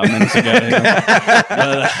depreciation 5 minutes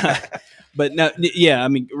ago. But no, I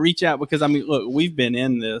mean, reach out, because I mean, look, we've been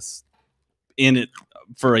in it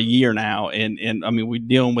for a year now, and I mean, we're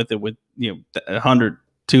dealing with it with 100,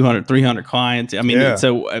 200, 300 clients. I mean,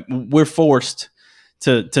 so we're forced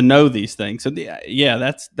to know these things. So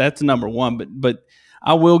that's number one. But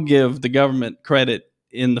I will give the government credit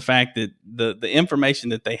in the fact that the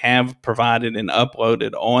information that they have provided and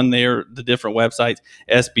uploaded on the different websites.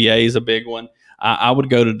 SBA is a big one. I would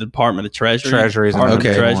go to the Department of Treasury. Treasury.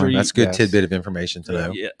 That's a good tidbit of information to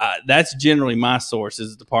know. That's generally my source,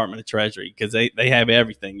 is the Department of Treasury, because they have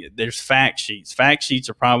everything. There's fact sheets. Fact sheets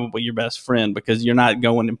are probably your best friend, because you're not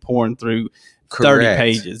going and pouring through 30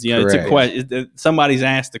 pages. It's a question. Somebody's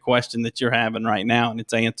asked the question that you're having right now, and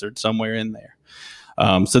it's answered somewhere in there.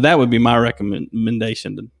 So that would be my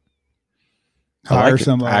recommendation to hire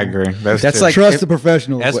somebody. I agree. That's like trust the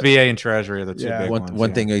professionals. SBA and Treasury are the two big ones.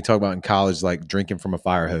 One thing they talk about in college, like drinking from a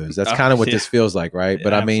fire hose. That's kind of what this feels like, right?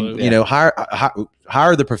 But I mean,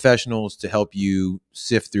 hire the professionals to help you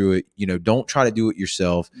sift through it. Don't try to do it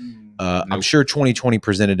yourself. I'm sure 2020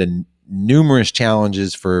 presented numerous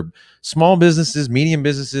challenges for small businesses, medium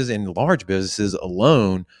businesses, and large businesses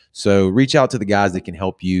alone. So reach out to the guys that can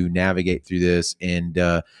help you navigate through this. And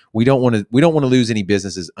we don't want to lose any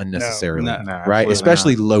businesses unnecessarily, right?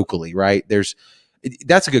 Especially locally, right?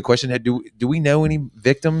 That's a good question. Do we know any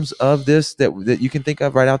victims of this that you can think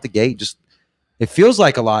of right out the gate? Just, it feels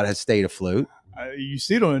like a lot has stayed afloat. You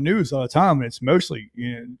see it on the news all the time, and it's mostly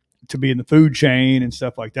to be in the food chain and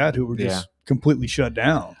stuff like that who were just completely shut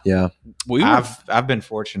down. Yeah, I've been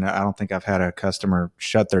fortunate. I don't think I've had a customer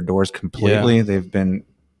shut their doors completely.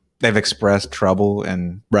 They've expressed trouble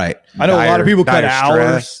and I know a lot of people cut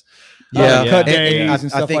hours. Cut days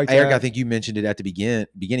and stuff like that. Eric, I think you mentioned it at the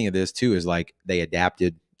beginning of this too, is like they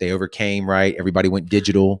adapted, they overcame, right? Everybody went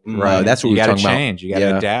digital. That's what we're talking about. You got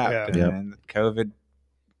to adapt. And COVID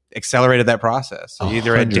accelerated that process. So you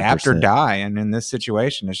either adapt or die. And in this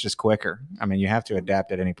situation, it's just quicker. I mean, you have to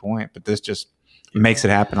adapt at any point, but this just makes it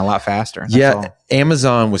happen a lot faster.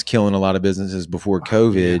 Amazon was killing a lot of businesses before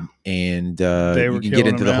COVID, and you can get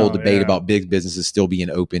into the whole debate about big businesses still being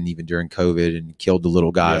open even during COVID, and killed the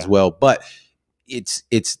little guy as well. But it's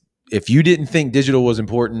if you didn't think digital was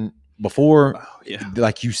important before,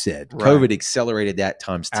 like you said, COVID accelerated that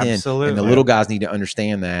times 10. Absolutely. And the little guys need to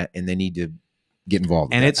understand that, and they need to get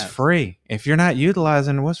involved. And it's free. If you're not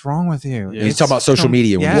utilizing, what's wrong with you? You talk about social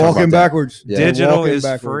media. When walking backwards. Digital walking is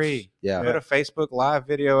backwards. free. Yeah. Put a Facebook Live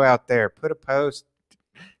video out there. Put a post.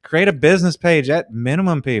 Create a business page at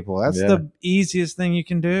minimum, people. That's the easiest thing you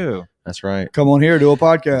can do. That's right. Come on here, do a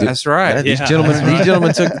podcast. That's right. Yeah, these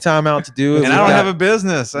gentlemen took the time out to do it. And I don't have a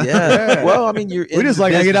business. Yeah. Well, I mean, we just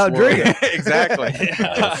like to get out and drink. Exactly.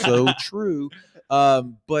 So true.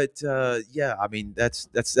 Yeah, I mean,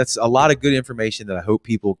 that's a lot of good information that I hope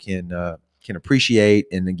people can appreciate.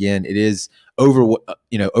 And again, it is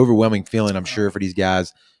overwhelming feeling, I'm sure, for these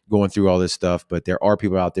guys going through all this stuff, but there are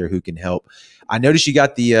people out there who can help. I noticed you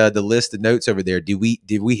got the list of notes over there. Did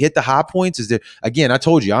we hit the high points? Is there, again, I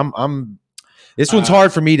told you, I'm this one's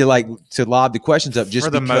hard for me to lob the questions up just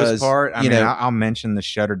for the because, most part. I mean, I'll mention the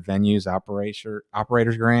shuttered venues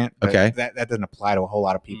operators grant. But okay. That doesn't apply to a whole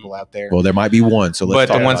lot of people out there. Well, there might be one. So let's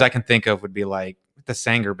but talk the ones about I can think of would be like the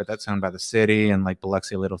Sanger, but that's owned by the city, and like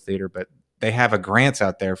Biloxi Little Theater, but they have a grants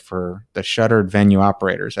out there for the shuttered venue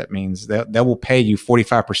operators. That means they will pay you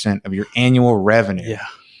 45% of your annual revenue. Yeah,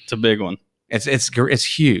 it's a big one. It's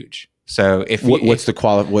huge. So what's the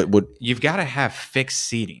quality? What you've got to have fixed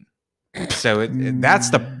seating. So that's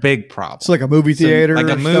the big problem. It's like a movie theater,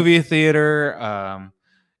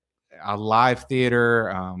 a live theater,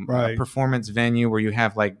 a performance venue where you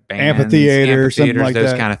have like bands, amphitheater, something like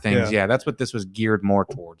those that. kind of things. Yeah, that's what this was geared more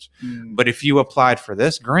towards. But if you applied for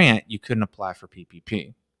this grant, you couldn't apply for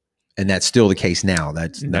PPP. And that's still the case now.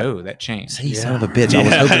 That changed. See, son of a bitch. I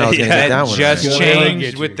was hoping I was going to get that one. Just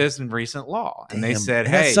changed with this recent law. And they said,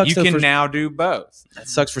 hey, you can now do both. That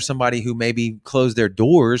sucks for somebody who maybe closed their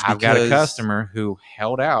doors. I've got a customer who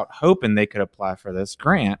held out hoping they could apply for this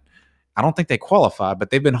grant. I don't think they qualify, but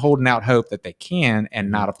they've been holding out hope that they can and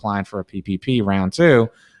not applying for a PPP round 2.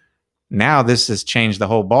 Now this has changed the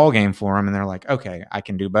whole ball game for them, and they're like, "Okay, I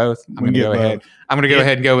can do both. I'm going to go ahead. I'm going to go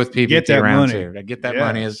ahead and go with PPP round 2 to get that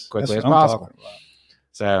money as quickly as possible."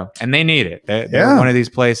 So, and they need it. They're one of these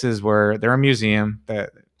places where they're a museum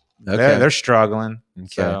that they're struggling. Okay.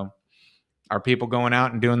 So, are people going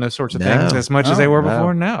out and doing those sorts of things as much as they were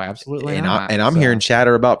before? No, absolutely not. I'm hearing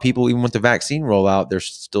chatter about people, even with the vaccine rollout, they're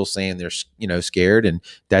still saying they're scared, and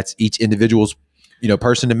that's each individual's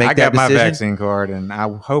person to make that decision. I got my vaccine card, and I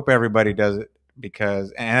hope everybody does it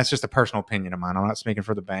because, and that's just a personal opinion of mine. I'm not speaking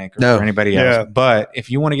for the bank or for anybody else. But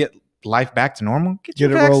if you want to get life back to normal, get your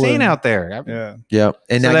vaccine out there. Yeah.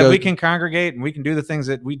 And so that we can congregate and we can do the things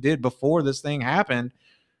that we did before this thing happened.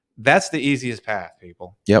 That's the easiest path,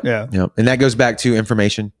 people. Yep. And that goes back to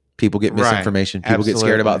information. People get misinformation. People get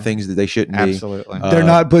scared about things that they shouldn't be. Absolutely. They're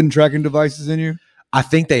not putting tracking devices in you? I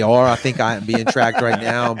think they are. I think I am being tracked right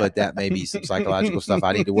now, but that may be some psychological stuff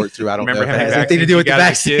I need to work through. I don't know if it has anything to do with the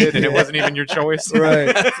vaccine. And it wasn't even your choice.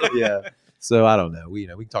 Right. Yeah. So I don't know. We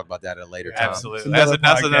can talk about that at a later time. Absolutely. That's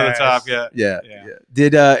another topic. Yeah.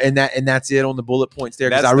 Did and that's it on the bullet points there,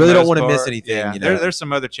 because I really don't want to miss anything. Yeah. There's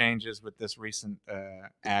some other changes with this recent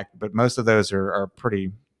act, but most of those are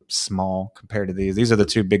pretty small compared to these. These are the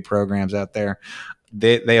 2 big programs out there.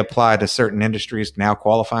 They apply to certain industries now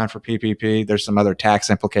qualifying for PPP. There's some other tax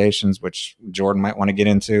implications, which Jordan might want to get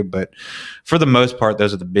into. But for the most part,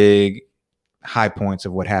 those are the big high points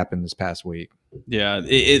of what happened this past week. Yeah.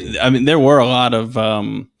 I mean, there were a lot of,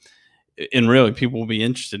 and really people will be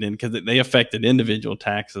interested in, because they affected individual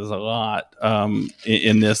taxes a lot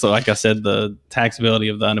in this. So like I said, the taxability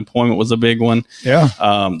of the unemployment was a big one. Yeah.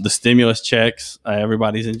 The stimulus checks,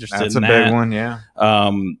 everybody's interested in that. That's a big one, yeah.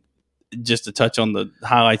 Just to touch on the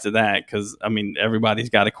highlights of that, because I mean everybody's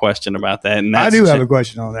got a question about that, and I do have a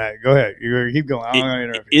question on that. Go ahead, you keep going.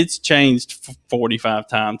 It's changed 45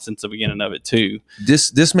 times since the beginning of it too.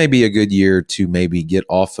 This may be a good year to maybe get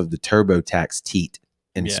off of the TurboTax teat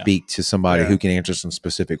and speak to somebody who can answer some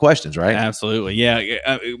specific questions, right? Absolutely,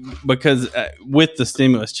 yeah. Because with the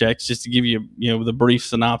stimulus checks, just to give you the brief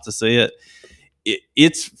synopsis of it.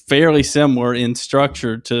 It's fairly similar in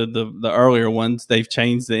structure to the earlier ones. They've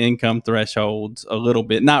changed the income thresholds a little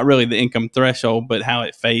bit. Not really the income threshold, but how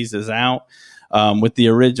it phases out. With the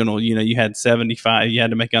original, you had 75. You had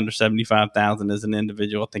to make under 75,000 as an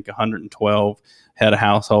individual. I think 112 had a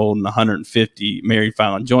household and 150 married,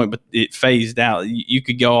 filing joint. But it phased out. You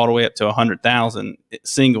could go all the way up to 100,000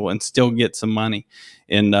 single and still get some money.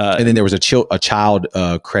 And then there was a child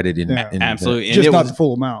credit in absolutely, and just not the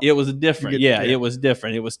full amount. It was different. It was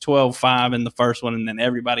different. It was 12,500 in the first one, and then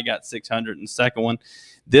everybody got 600 in the second one.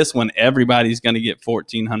 This one, everybody's going to get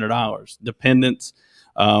 $1,400. Dependents,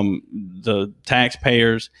 the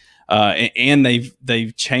taxpayers. and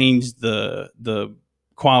they've changed the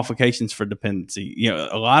qualifications for dependency. You know,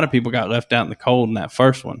 a lot of people got left out in the cold in that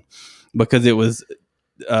first one because it was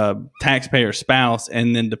taxpayer spouse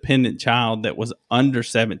and then dependent child that was under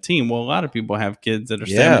 17. Well, a lot of people have kids that are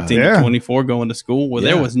 17 to 24 going to school. Well,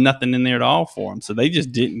 there was nothing in there at all for them, so they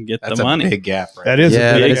just didn't get the money. That's a big gap. Right? That is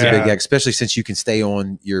a big gap, especially since you can stay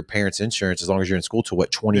on your parents' insurance as long as you're in school till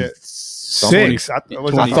what 26.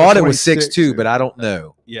 I thought it was 6 too, but I don't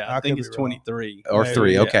know. Yeah, I think it's 23 or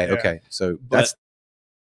 3. Okay. So that's.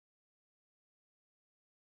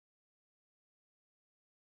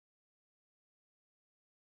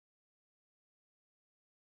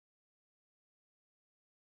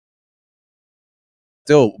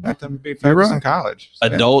 Still, let them be focused in college.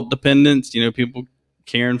 Adult dependents, you know, people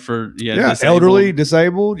caring for elderly,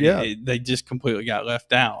 disabled, they just completely got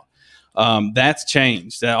left out. That's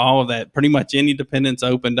changed. All of that, pretty much any dependents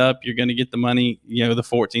opened up, you're going to get the money. You know, the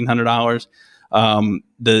 $1,400.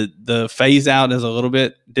 The phase out is a little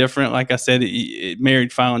bit different. Like I said,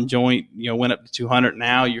 married filing joint, you know, went up to 200.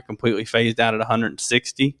 Now you're completely phased out at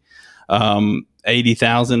 160.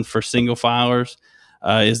 80,000 for single filers.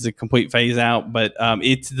 Is the complete phase out, but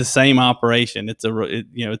it's the same operation. It's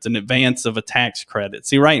it's an advance of a tax credit.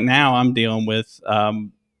 See, right now I'm dealing with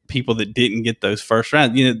people that didn't get those first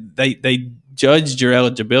rounds. You know, they judged your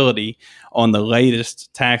eligibility on the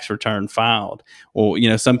latest tax return filed. Well, you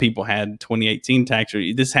know, some people had 2018 tax.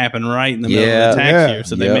 This happened right in the middle of the tax year,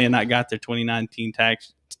 so they may have not got their 2019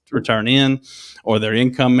 tax return in, or their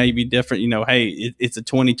income may be different. You know, hey, it's a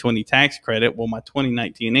 2020 tax credit. Well, my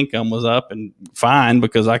 2019 income was up and fine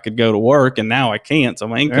because I could go to work, and now I can't, so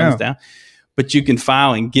my income's down. But you can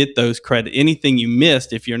file and get those credit. Anything you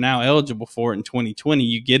missed, if you're now eligible for it in 2020,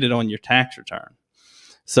 you get it on your tax return.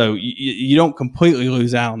 So you don't completely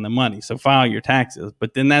lose out on the money. So file your taxes.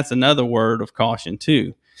 But then that's another word of caution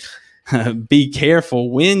too. Be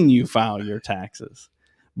careful when you file your taxes.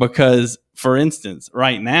 Because, for instance,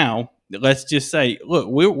 right now, let's just say, look,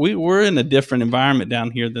 we're in a different environment down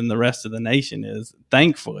here than the rest of the nation is.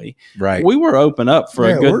 Thankfully, right? We were open up for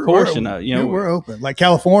a good portion of, you know, we're open. Like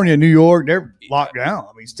California, New York, they're locked down.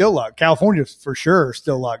 I mean, still locked. California for sure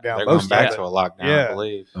still locked down. They're going back to a lockdown, I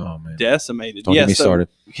believe. Oh man, decimated. Don't get me started.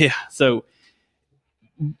 Yeah, so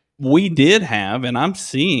we did have, and I'm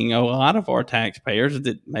seeing a lot of our taxpayers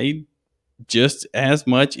that made just as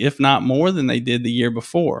much, if not more, than they did the year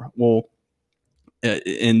before. Well,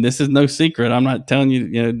 and this is no secret. I'm not telling you,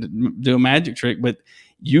 you know, do a magic trick, but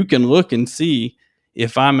you can look and see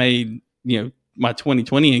if I made, you know, my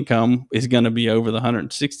 2020 income is going to be over the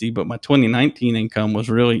 160, but my 2019 income was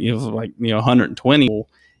really, it was like, you know, 120. Well,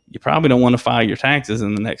 you probably don't want to file your taxes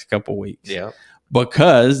in the next couple of weeks. Yeah.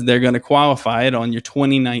 Because they're going to qualify it on your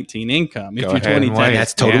 2019 income. If Go your ahead and wait.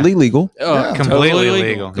 That's totally legal. Completely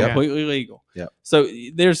legal. Completely legal. Yeah. So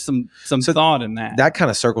there's some thought in that. That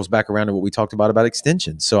kind of circles back around to what we talked about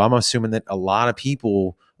extensions. So I'm assuming that a lot of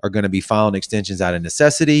people are going to be filing extensions out of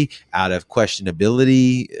necessity, out of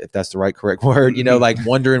questionability, if that's the correct word, you know, like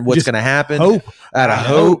wondering what's going to happen. Hope. Out of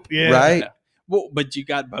hope, right? Well, but you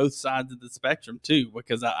got both sides of the spectrum too,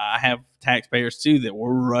 because I have taxpayers too that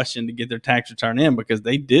were rushing to get their tax return in because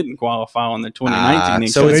they didn't qualify on their 2019 income.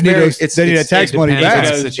 So they need a tax money back.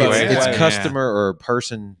 It's customer or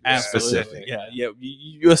person specific. Yeah.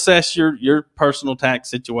 You assess your personal tax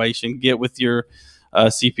situation, get with your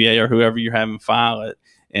CPA or whoever you're having file it,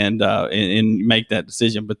 and make that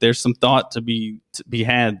decision. But there's some thought to be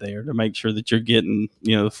had there to make sure that you're getting,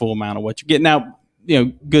 you know, the full amount of what you get. Now, you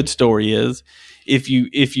know, good story is if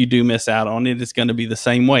you do miss out on it, it's going to be the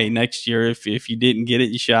same way next year. If you didn't get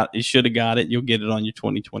it, you should have got it. You'll get it on your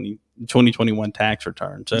 2021 tax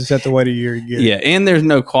return. So just have to wait a year to get it. Yeah, and there's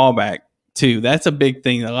no callback too. That's a big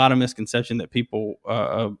thing. A lot of misconception that people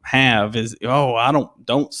have is, oh,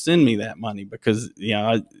 don't send me that money because, you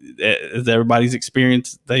know, as everybody's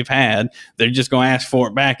experience they've had, they're just going to ask for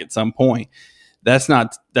it back at some point. That's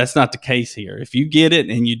not the case here. If you get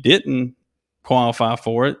it and you didn't qualify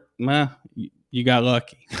for it, you got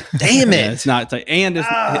lucky. Damn it! It's not, and it's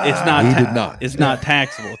not. It's not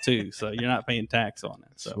taxable too, so you're not paying tax on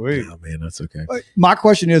it. So, sweet. Oh man, that's okay. My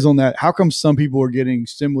question is on that: how come some people are getting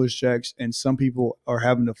stimulus checks and some people are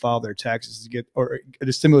having to file their taxes to get, or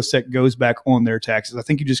the stimulus check goes back on their taxes? I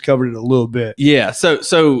think you just covered it a little bit. Yeah. So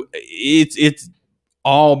it's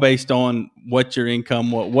all based on what your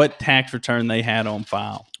income, what tax return they had on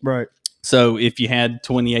file. Right. So if you had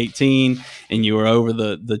 2018 and you were over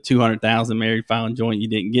the 200,000 married filing joint, you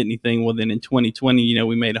didn't get anything. Well, then in 2020, you know,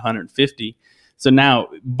 we made 150. So now,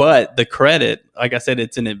 but the credit, like I said,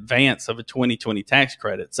 it's an advance of a 2020 tax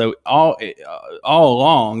credit. So all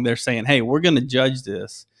along they're saying, hey, we're going to judge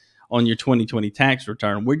this on your 2020 tax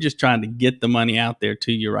return. We're just trying to get the money out there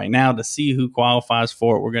to you right now to see who qualifies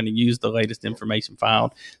for it. We're going to use the latest information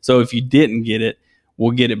filed. So if you didn't get it,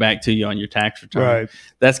 we'll get it back to you on your tax return. Right.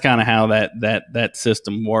 That's kind of how that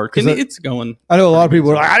system works. And it's going. I know a lot of people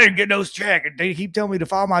are like, I didn't get those checks. They keep telling me to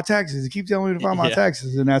file my taxes. They keep telling me to file my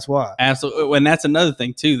taxes, and that's why. Absolutely. And that's another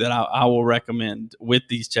thing too that I will recommend with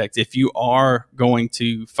these checks. If you are going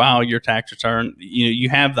to file your tax return, you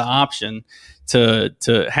have the option to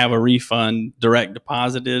have a refund direct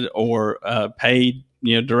deposited or paid,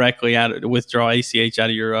 directly withdraw ACH out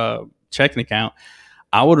of your checking account.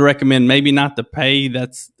 I would recommend maybe not to pay.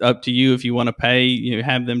 That's up to you if you want to pay.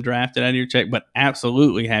 Have them drafted out of your check, but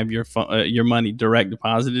absolutely have your money direct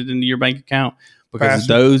deposited into your bank account, because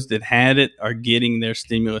those that had it are getting their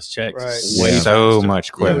stimulus checks way so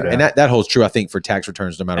much quicker. And that holds true, I think, for tax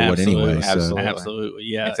returns no matter what anyway. Absolutely.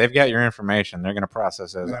 Yeah. If they've got your information, they're going to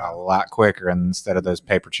process it a lot quicker instead of those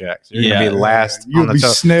paper checks. You're going to be last on the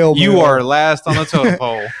snail mail. You are last on the totem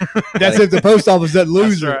pole. That's if the post office doesn't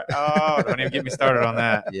lose it. Right. Oh, don't even get me started on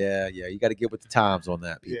that. Yeah. You got to get with the times on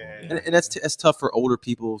that, people. Yeah. And that's tough for older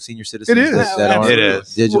people, senior citizens. It is. That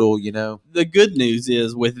aren't digital, The good news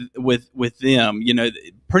is with them,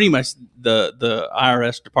 pretty much the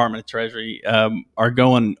IRS Department of Treasury are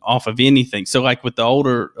going off of anything. So like with the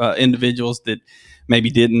older individuals that maybe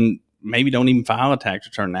don't even file a tax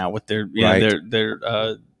return now with their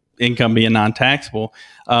their income being non-taxable,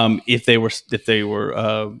 if they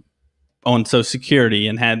were on Social Security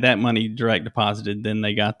and had that money direct deposited, then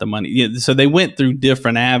they got the money. So they went through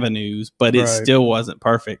different avenues, but it still wasn't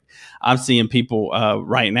perfect. I'm seeing people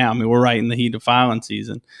right now. I mean, we're right in the heat of filing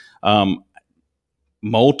season.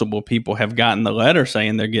 Multiple people have gotten the letter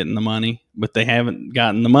saying they're getting the money, but they haven't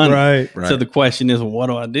gotten the money. Right. So the question is, well, what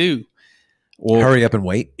do I do? Well, hurry up and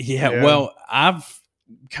wait. Yeah. Well, I've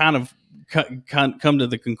kind of come to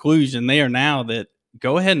the conclusion there now that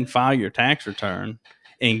go ahead and file your tax return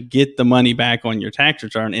and get the money back on your tax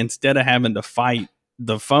return instead of having to fight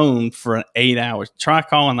the phone for 8 hours. Try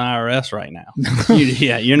calling the IRS right now.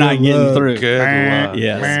 You're not getting through. Good luck.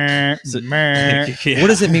 Yes. What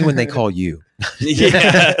does it mean when they call you?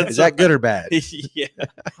 Is that good or bad?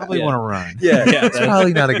 Probably want to run. That's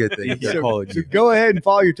probably not a good thing. So go ahead and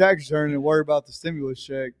file your tax return and worry about the stimulus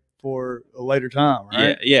check for a later time,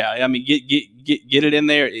 right? Yeah. I mean, get it in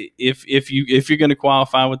there if you're going to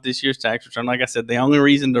qualify with this year's tax return. Like I said, the only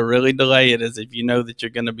reason to really delay it is if you know that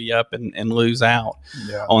you're going to be up and lose out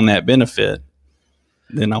on that benefit.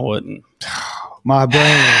 Then I wouldn't. My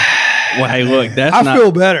brain. Well, hey, look, I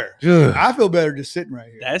feel better. I feel better just sitting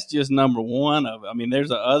right here. That's just number one of it. I mean,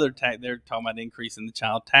 there's other tax. They're talking about increasing the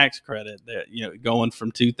child tax credit. That going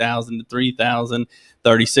from $2,000 to $3,000,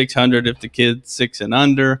 $3,600 if the kid's 6 and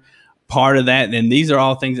under. Part of that, and these are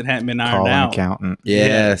all things that haven't been ironed out. Accountant.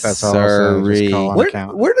 Yes, that's also just call an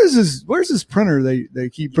accountant. Where's this printer they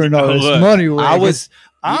keep printing all this money with?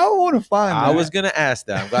 I want to find that. I was going to ask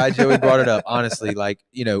that. I'm glad Joey brought it up. Honestly,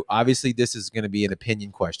 obviously this is going to be an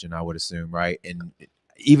opinion question, I would assume, right? And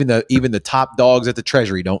even the top dogs at the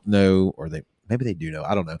Treasury don't know, or maybe they do know.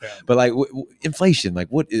 I don't know. Yeah. But inflation,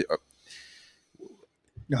 what is...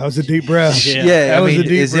 That was a deep breath. Yeah, I mean,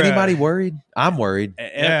 is anybody worried? I'm worried.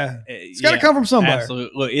 It's got to come from somewhere.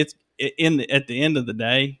 Absolutely. Look, it's at the end of the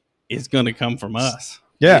day, it's going to come from us.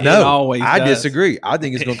 Yeah, I disagree. I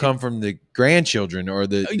think it's going to come from the grandchildren or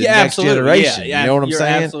the next generation. You know what I'm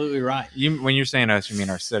saying? You're absolutely right. When you're saying us, you mean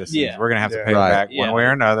our citizens. Yeah. We're going to have to pay it back one way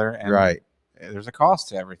or another. And there's a cost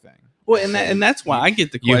to everything. Well, and that's why I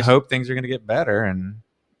get the question. You hope things are going to get better, and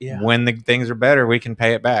when the things are better, we can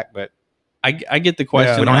pay it back. But I get the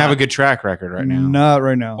question. We don't have a good track record right now. Not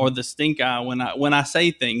right now. Or the stink eye when I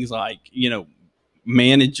say things like,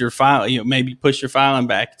 manage your file, maybe push your filing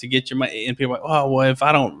back to get your money, and people are like, oh, well, if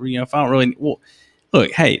I don't really, well,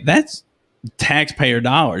 look, hey, that's taxpayer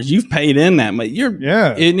dollars. You've paid in that money.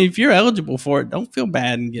 And if you're eligible for it, don't feel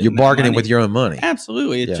bad and get. You're bargaining with your own money.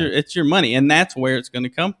 Absolutely, it's your money, and that's where it's going to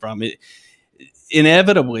come from.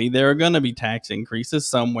 Inevitably, there are going to be tax increases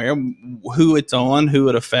somewhere. Who it's on, who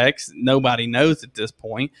it affects, nobody knows at this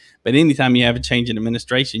point. But anytime you have a change in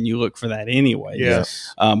administration, you look for that anyway.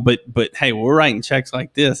 Yes. But hey, we're writing checks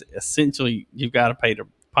like this. Essentially, you've got to pay the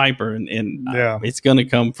piper, and it's going to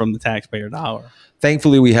come from the taxpayer dollar.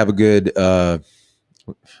 Thankfully, we have a good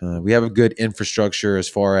infrastructure as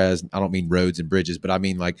far as, I don't mean roads and bridges, but I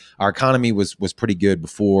mean our economy was pretty good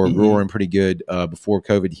before, roaring pretty good before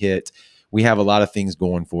COVID hit. We have a lot of things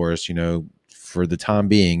going for us, for the time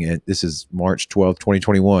being. This is March 12th,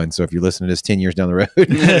 2021. So if you're listening to this 10 years down the road,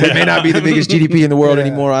 it may not be the biggest GDP in the world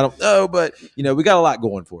anymore. I don't know, but we got a lot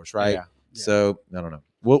going for us, right? Yeah. So I don't know.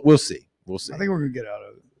 We'll see. We'll see. I think we're gonna get out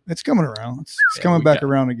of It's coming around. It's coming back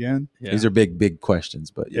around again. Yeah. These are big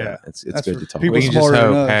questions, but it's good to talk. We can just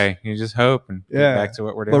hope. Hey, you just hope and get back to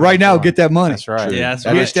what we're doing. But right now, get that money. That's right. True. Yeah,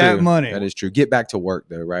 that is true. That money. That is true. Get back to work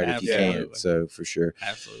though, right? Absolutely. If you can. So for sure.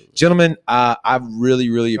 Absolutely. Gentlemen, I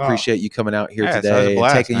really appreciate you coming out here today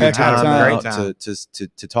and taking your time out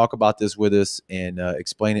to talk about this with us and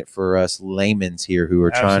explain it for us laymen's here who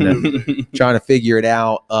are trying to figure it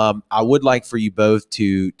out. I would like for you both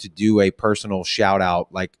to do a personal shout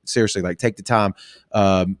out, like seriously, like take the time.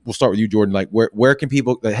 We'll start with you, Jordan. Like where can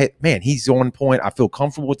people, hey man, he's on point. I feel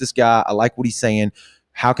comfortable with this guy. I like what he's saying.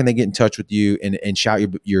 How can they get in touch with you and shout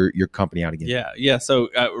your company out again? Yeah. So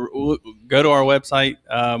go to our website,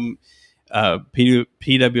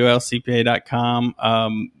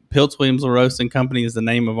 pwlcpa.com. Pilts Williams LaRosa and Company is the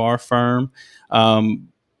name of our firm. And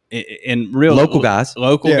real local guys,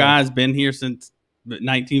 been here since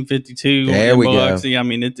 1952. There we Biloxi. go. I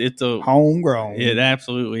mean, it's a homegrown. It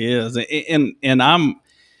absolutely is. And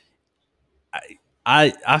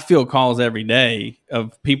I feel calls every day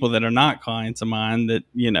of people that are not clients of mine that,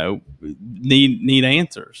 need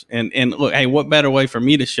answers. And look, hey, what better way for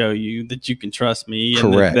me to show you that you can trust me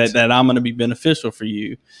and that I'm going to be beneficial for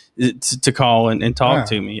you to call and talk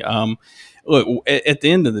to me. Look, at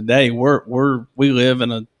the end of the day, we live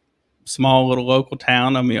in a small little local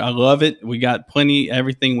town. I mean, I love it. We got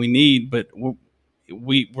everything we need, but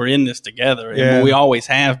we're in this together, and we always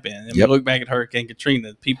have been. And we look back at Hurricane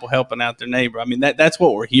Katrina, people helping out their neighbor. I mean, that's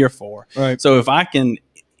what we're here for. Right. So if I can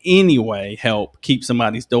anyway help keep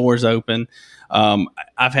somebody's doors open,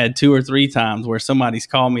 I've had 2 or 3 times where somebody's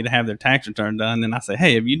called me to have their tax return done, and I say,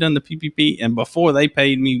 hey, have you done the PPP? And before they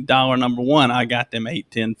paid me dollar number one, I got them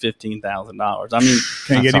 $8,000, $10,000, $15,000. I mean,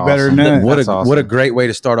 can't get any better than that. What a great way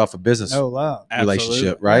to start off a business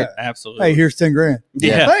relationship, right? Yeah, absolutely. Hey, here's $10,000.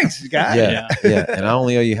 Yeah. Thanks, guy. Yeah. And I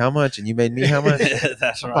only owe you how much, and you made me how much.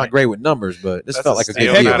 That's right. I'm not great with numbers, but this felt like a good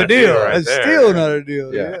Heck deal. of a deal. Right That's there. still not a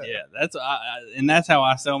deal. Yeah, that's how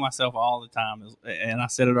I sell myself all the time. And I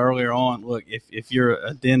said it earlier on. Look, if you're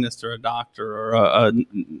a dentist or a doctor or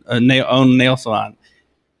a nail salon,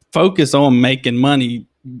 focus on making money,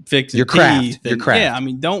 fixing your craft. teeth. Yeah, I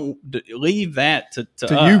mean, don't leave that to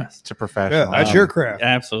us. To professional. Yeah, that's your craft.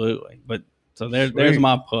 Absolutely. But so there's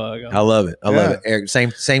my plug. I love it. I love it. Eric,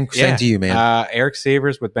 same to you, man. Eric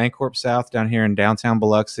Sievers with Bancorpsouth down here in downtown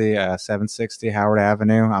Biloxi, 760 Howard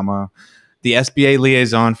Avenue. I'm the SBA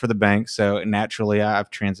liaison for the bank, so naturally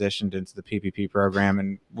I've transitioned into the PPP program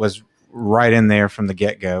and was right in there from the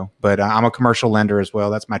get-go. But I'm a commercial lender as well.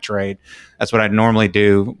 That's my trade. That's what I normally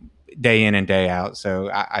do day in and day out.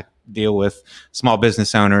 So I deal with small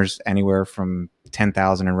business owners anywhere from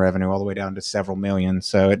 10,000 in revenue all the way down to several million.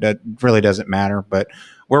 So it really doesn't matter. But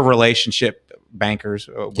we're relationship bankers.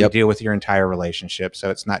 We deal with your entire relationship. So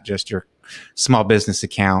it's not just your small business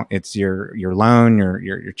account. It's your loan,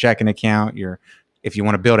 your checking account, if you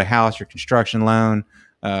want to build a house, your construction loan,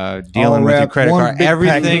 dealing with your credit card,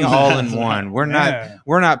 everything all in one. We're not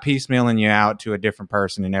piecemealing you out to a different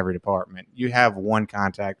person in every department. You have one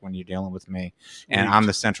contact when you're dealing with me, and I'm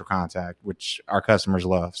the central contact, which our customers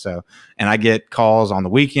love. So, and I get calls on the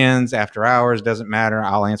weekends, after hours, doesn't matter.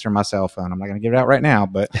 I'll answer my cell phone. I'm not going to give it out right now,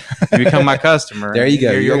 but you become my customer. There you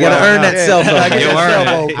go. You're going to earn that cell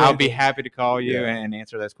phone. I'll be happy to call you and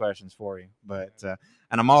answer those questions for you. But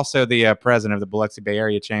and I'm also the president of the Biloxi Bay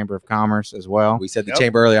Area Chamber of Commerce as well. We said the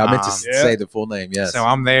chamber earlier. I meant to say the full name. Yes. So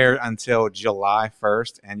I'm there until July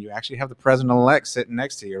 1st, and you actually have the president-elect sitting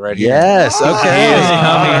next to you right here. Yes. Okay. He is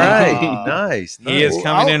coming. All right. Nice. He is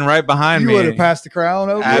coming in right behind me. You would have passed the crown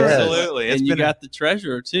over. Absolutely. And you got the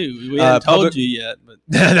treasurer too. We haven't told you yet, but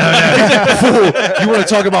no. You want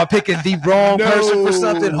to talk about picking the wrong person for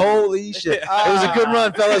something? Holy shit! It was a good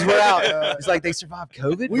run, fellas. We're out. It's like they survived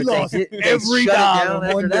COVID. We lost every dollar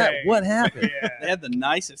after that. What happened? They had the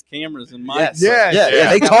nicest cameras in my Yeah.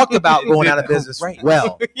 They talked about going out of business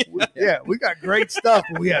well. We got great stuff,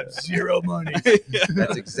 but we have zero money.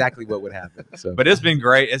 That's exactly what would happen. So, but it's been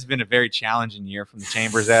great. It's been a very challenging year from the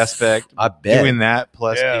chambers aspect. I bet doing that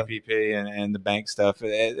plus PPP and the bank stuff.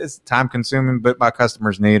 It's time consuming, but my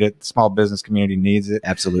customers need it. The small business community needs it.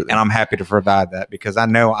 Absolutely. And I'm happy to provide that because I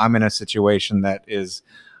know I'm in a situation that is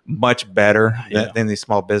much better than these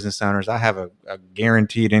small business owners. I have a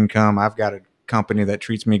guaranteed income. I've got a company that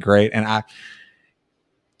treats me great, and I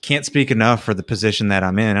can't speak enough for the position that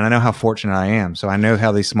I'm in. And I know how fortunate I am. So I know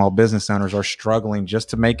how these small business owners are struggling just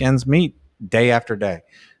to make ends meet day after day.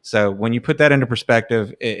 So when you put that into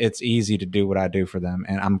perspective, it's easy to do what I do for them,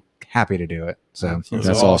 and I'm happy to do it. So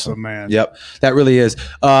that's awesome, man. Yep, that really is.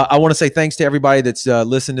 I want to say thanks to everybody that's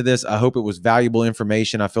listened to this. I hope it was valuable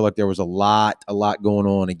information. I feel like there was a lot going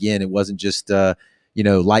on. Again, it wasn't just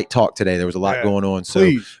light talk today. There was a lot going on. So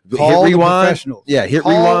please hit call rewind. The professionals. Yeah, hit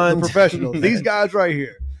call rewind. The professionals. These guys right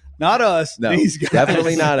here. Not us. No, these guys.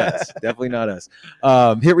 Definitely not us. Definitely not us.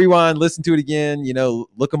 Hit rewind, listen to it again,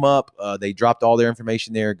 look them up. They dropped all their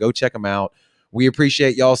information there. Go check them out. We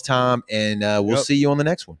appreciate y'all's time, and we'll see you on the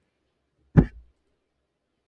next one.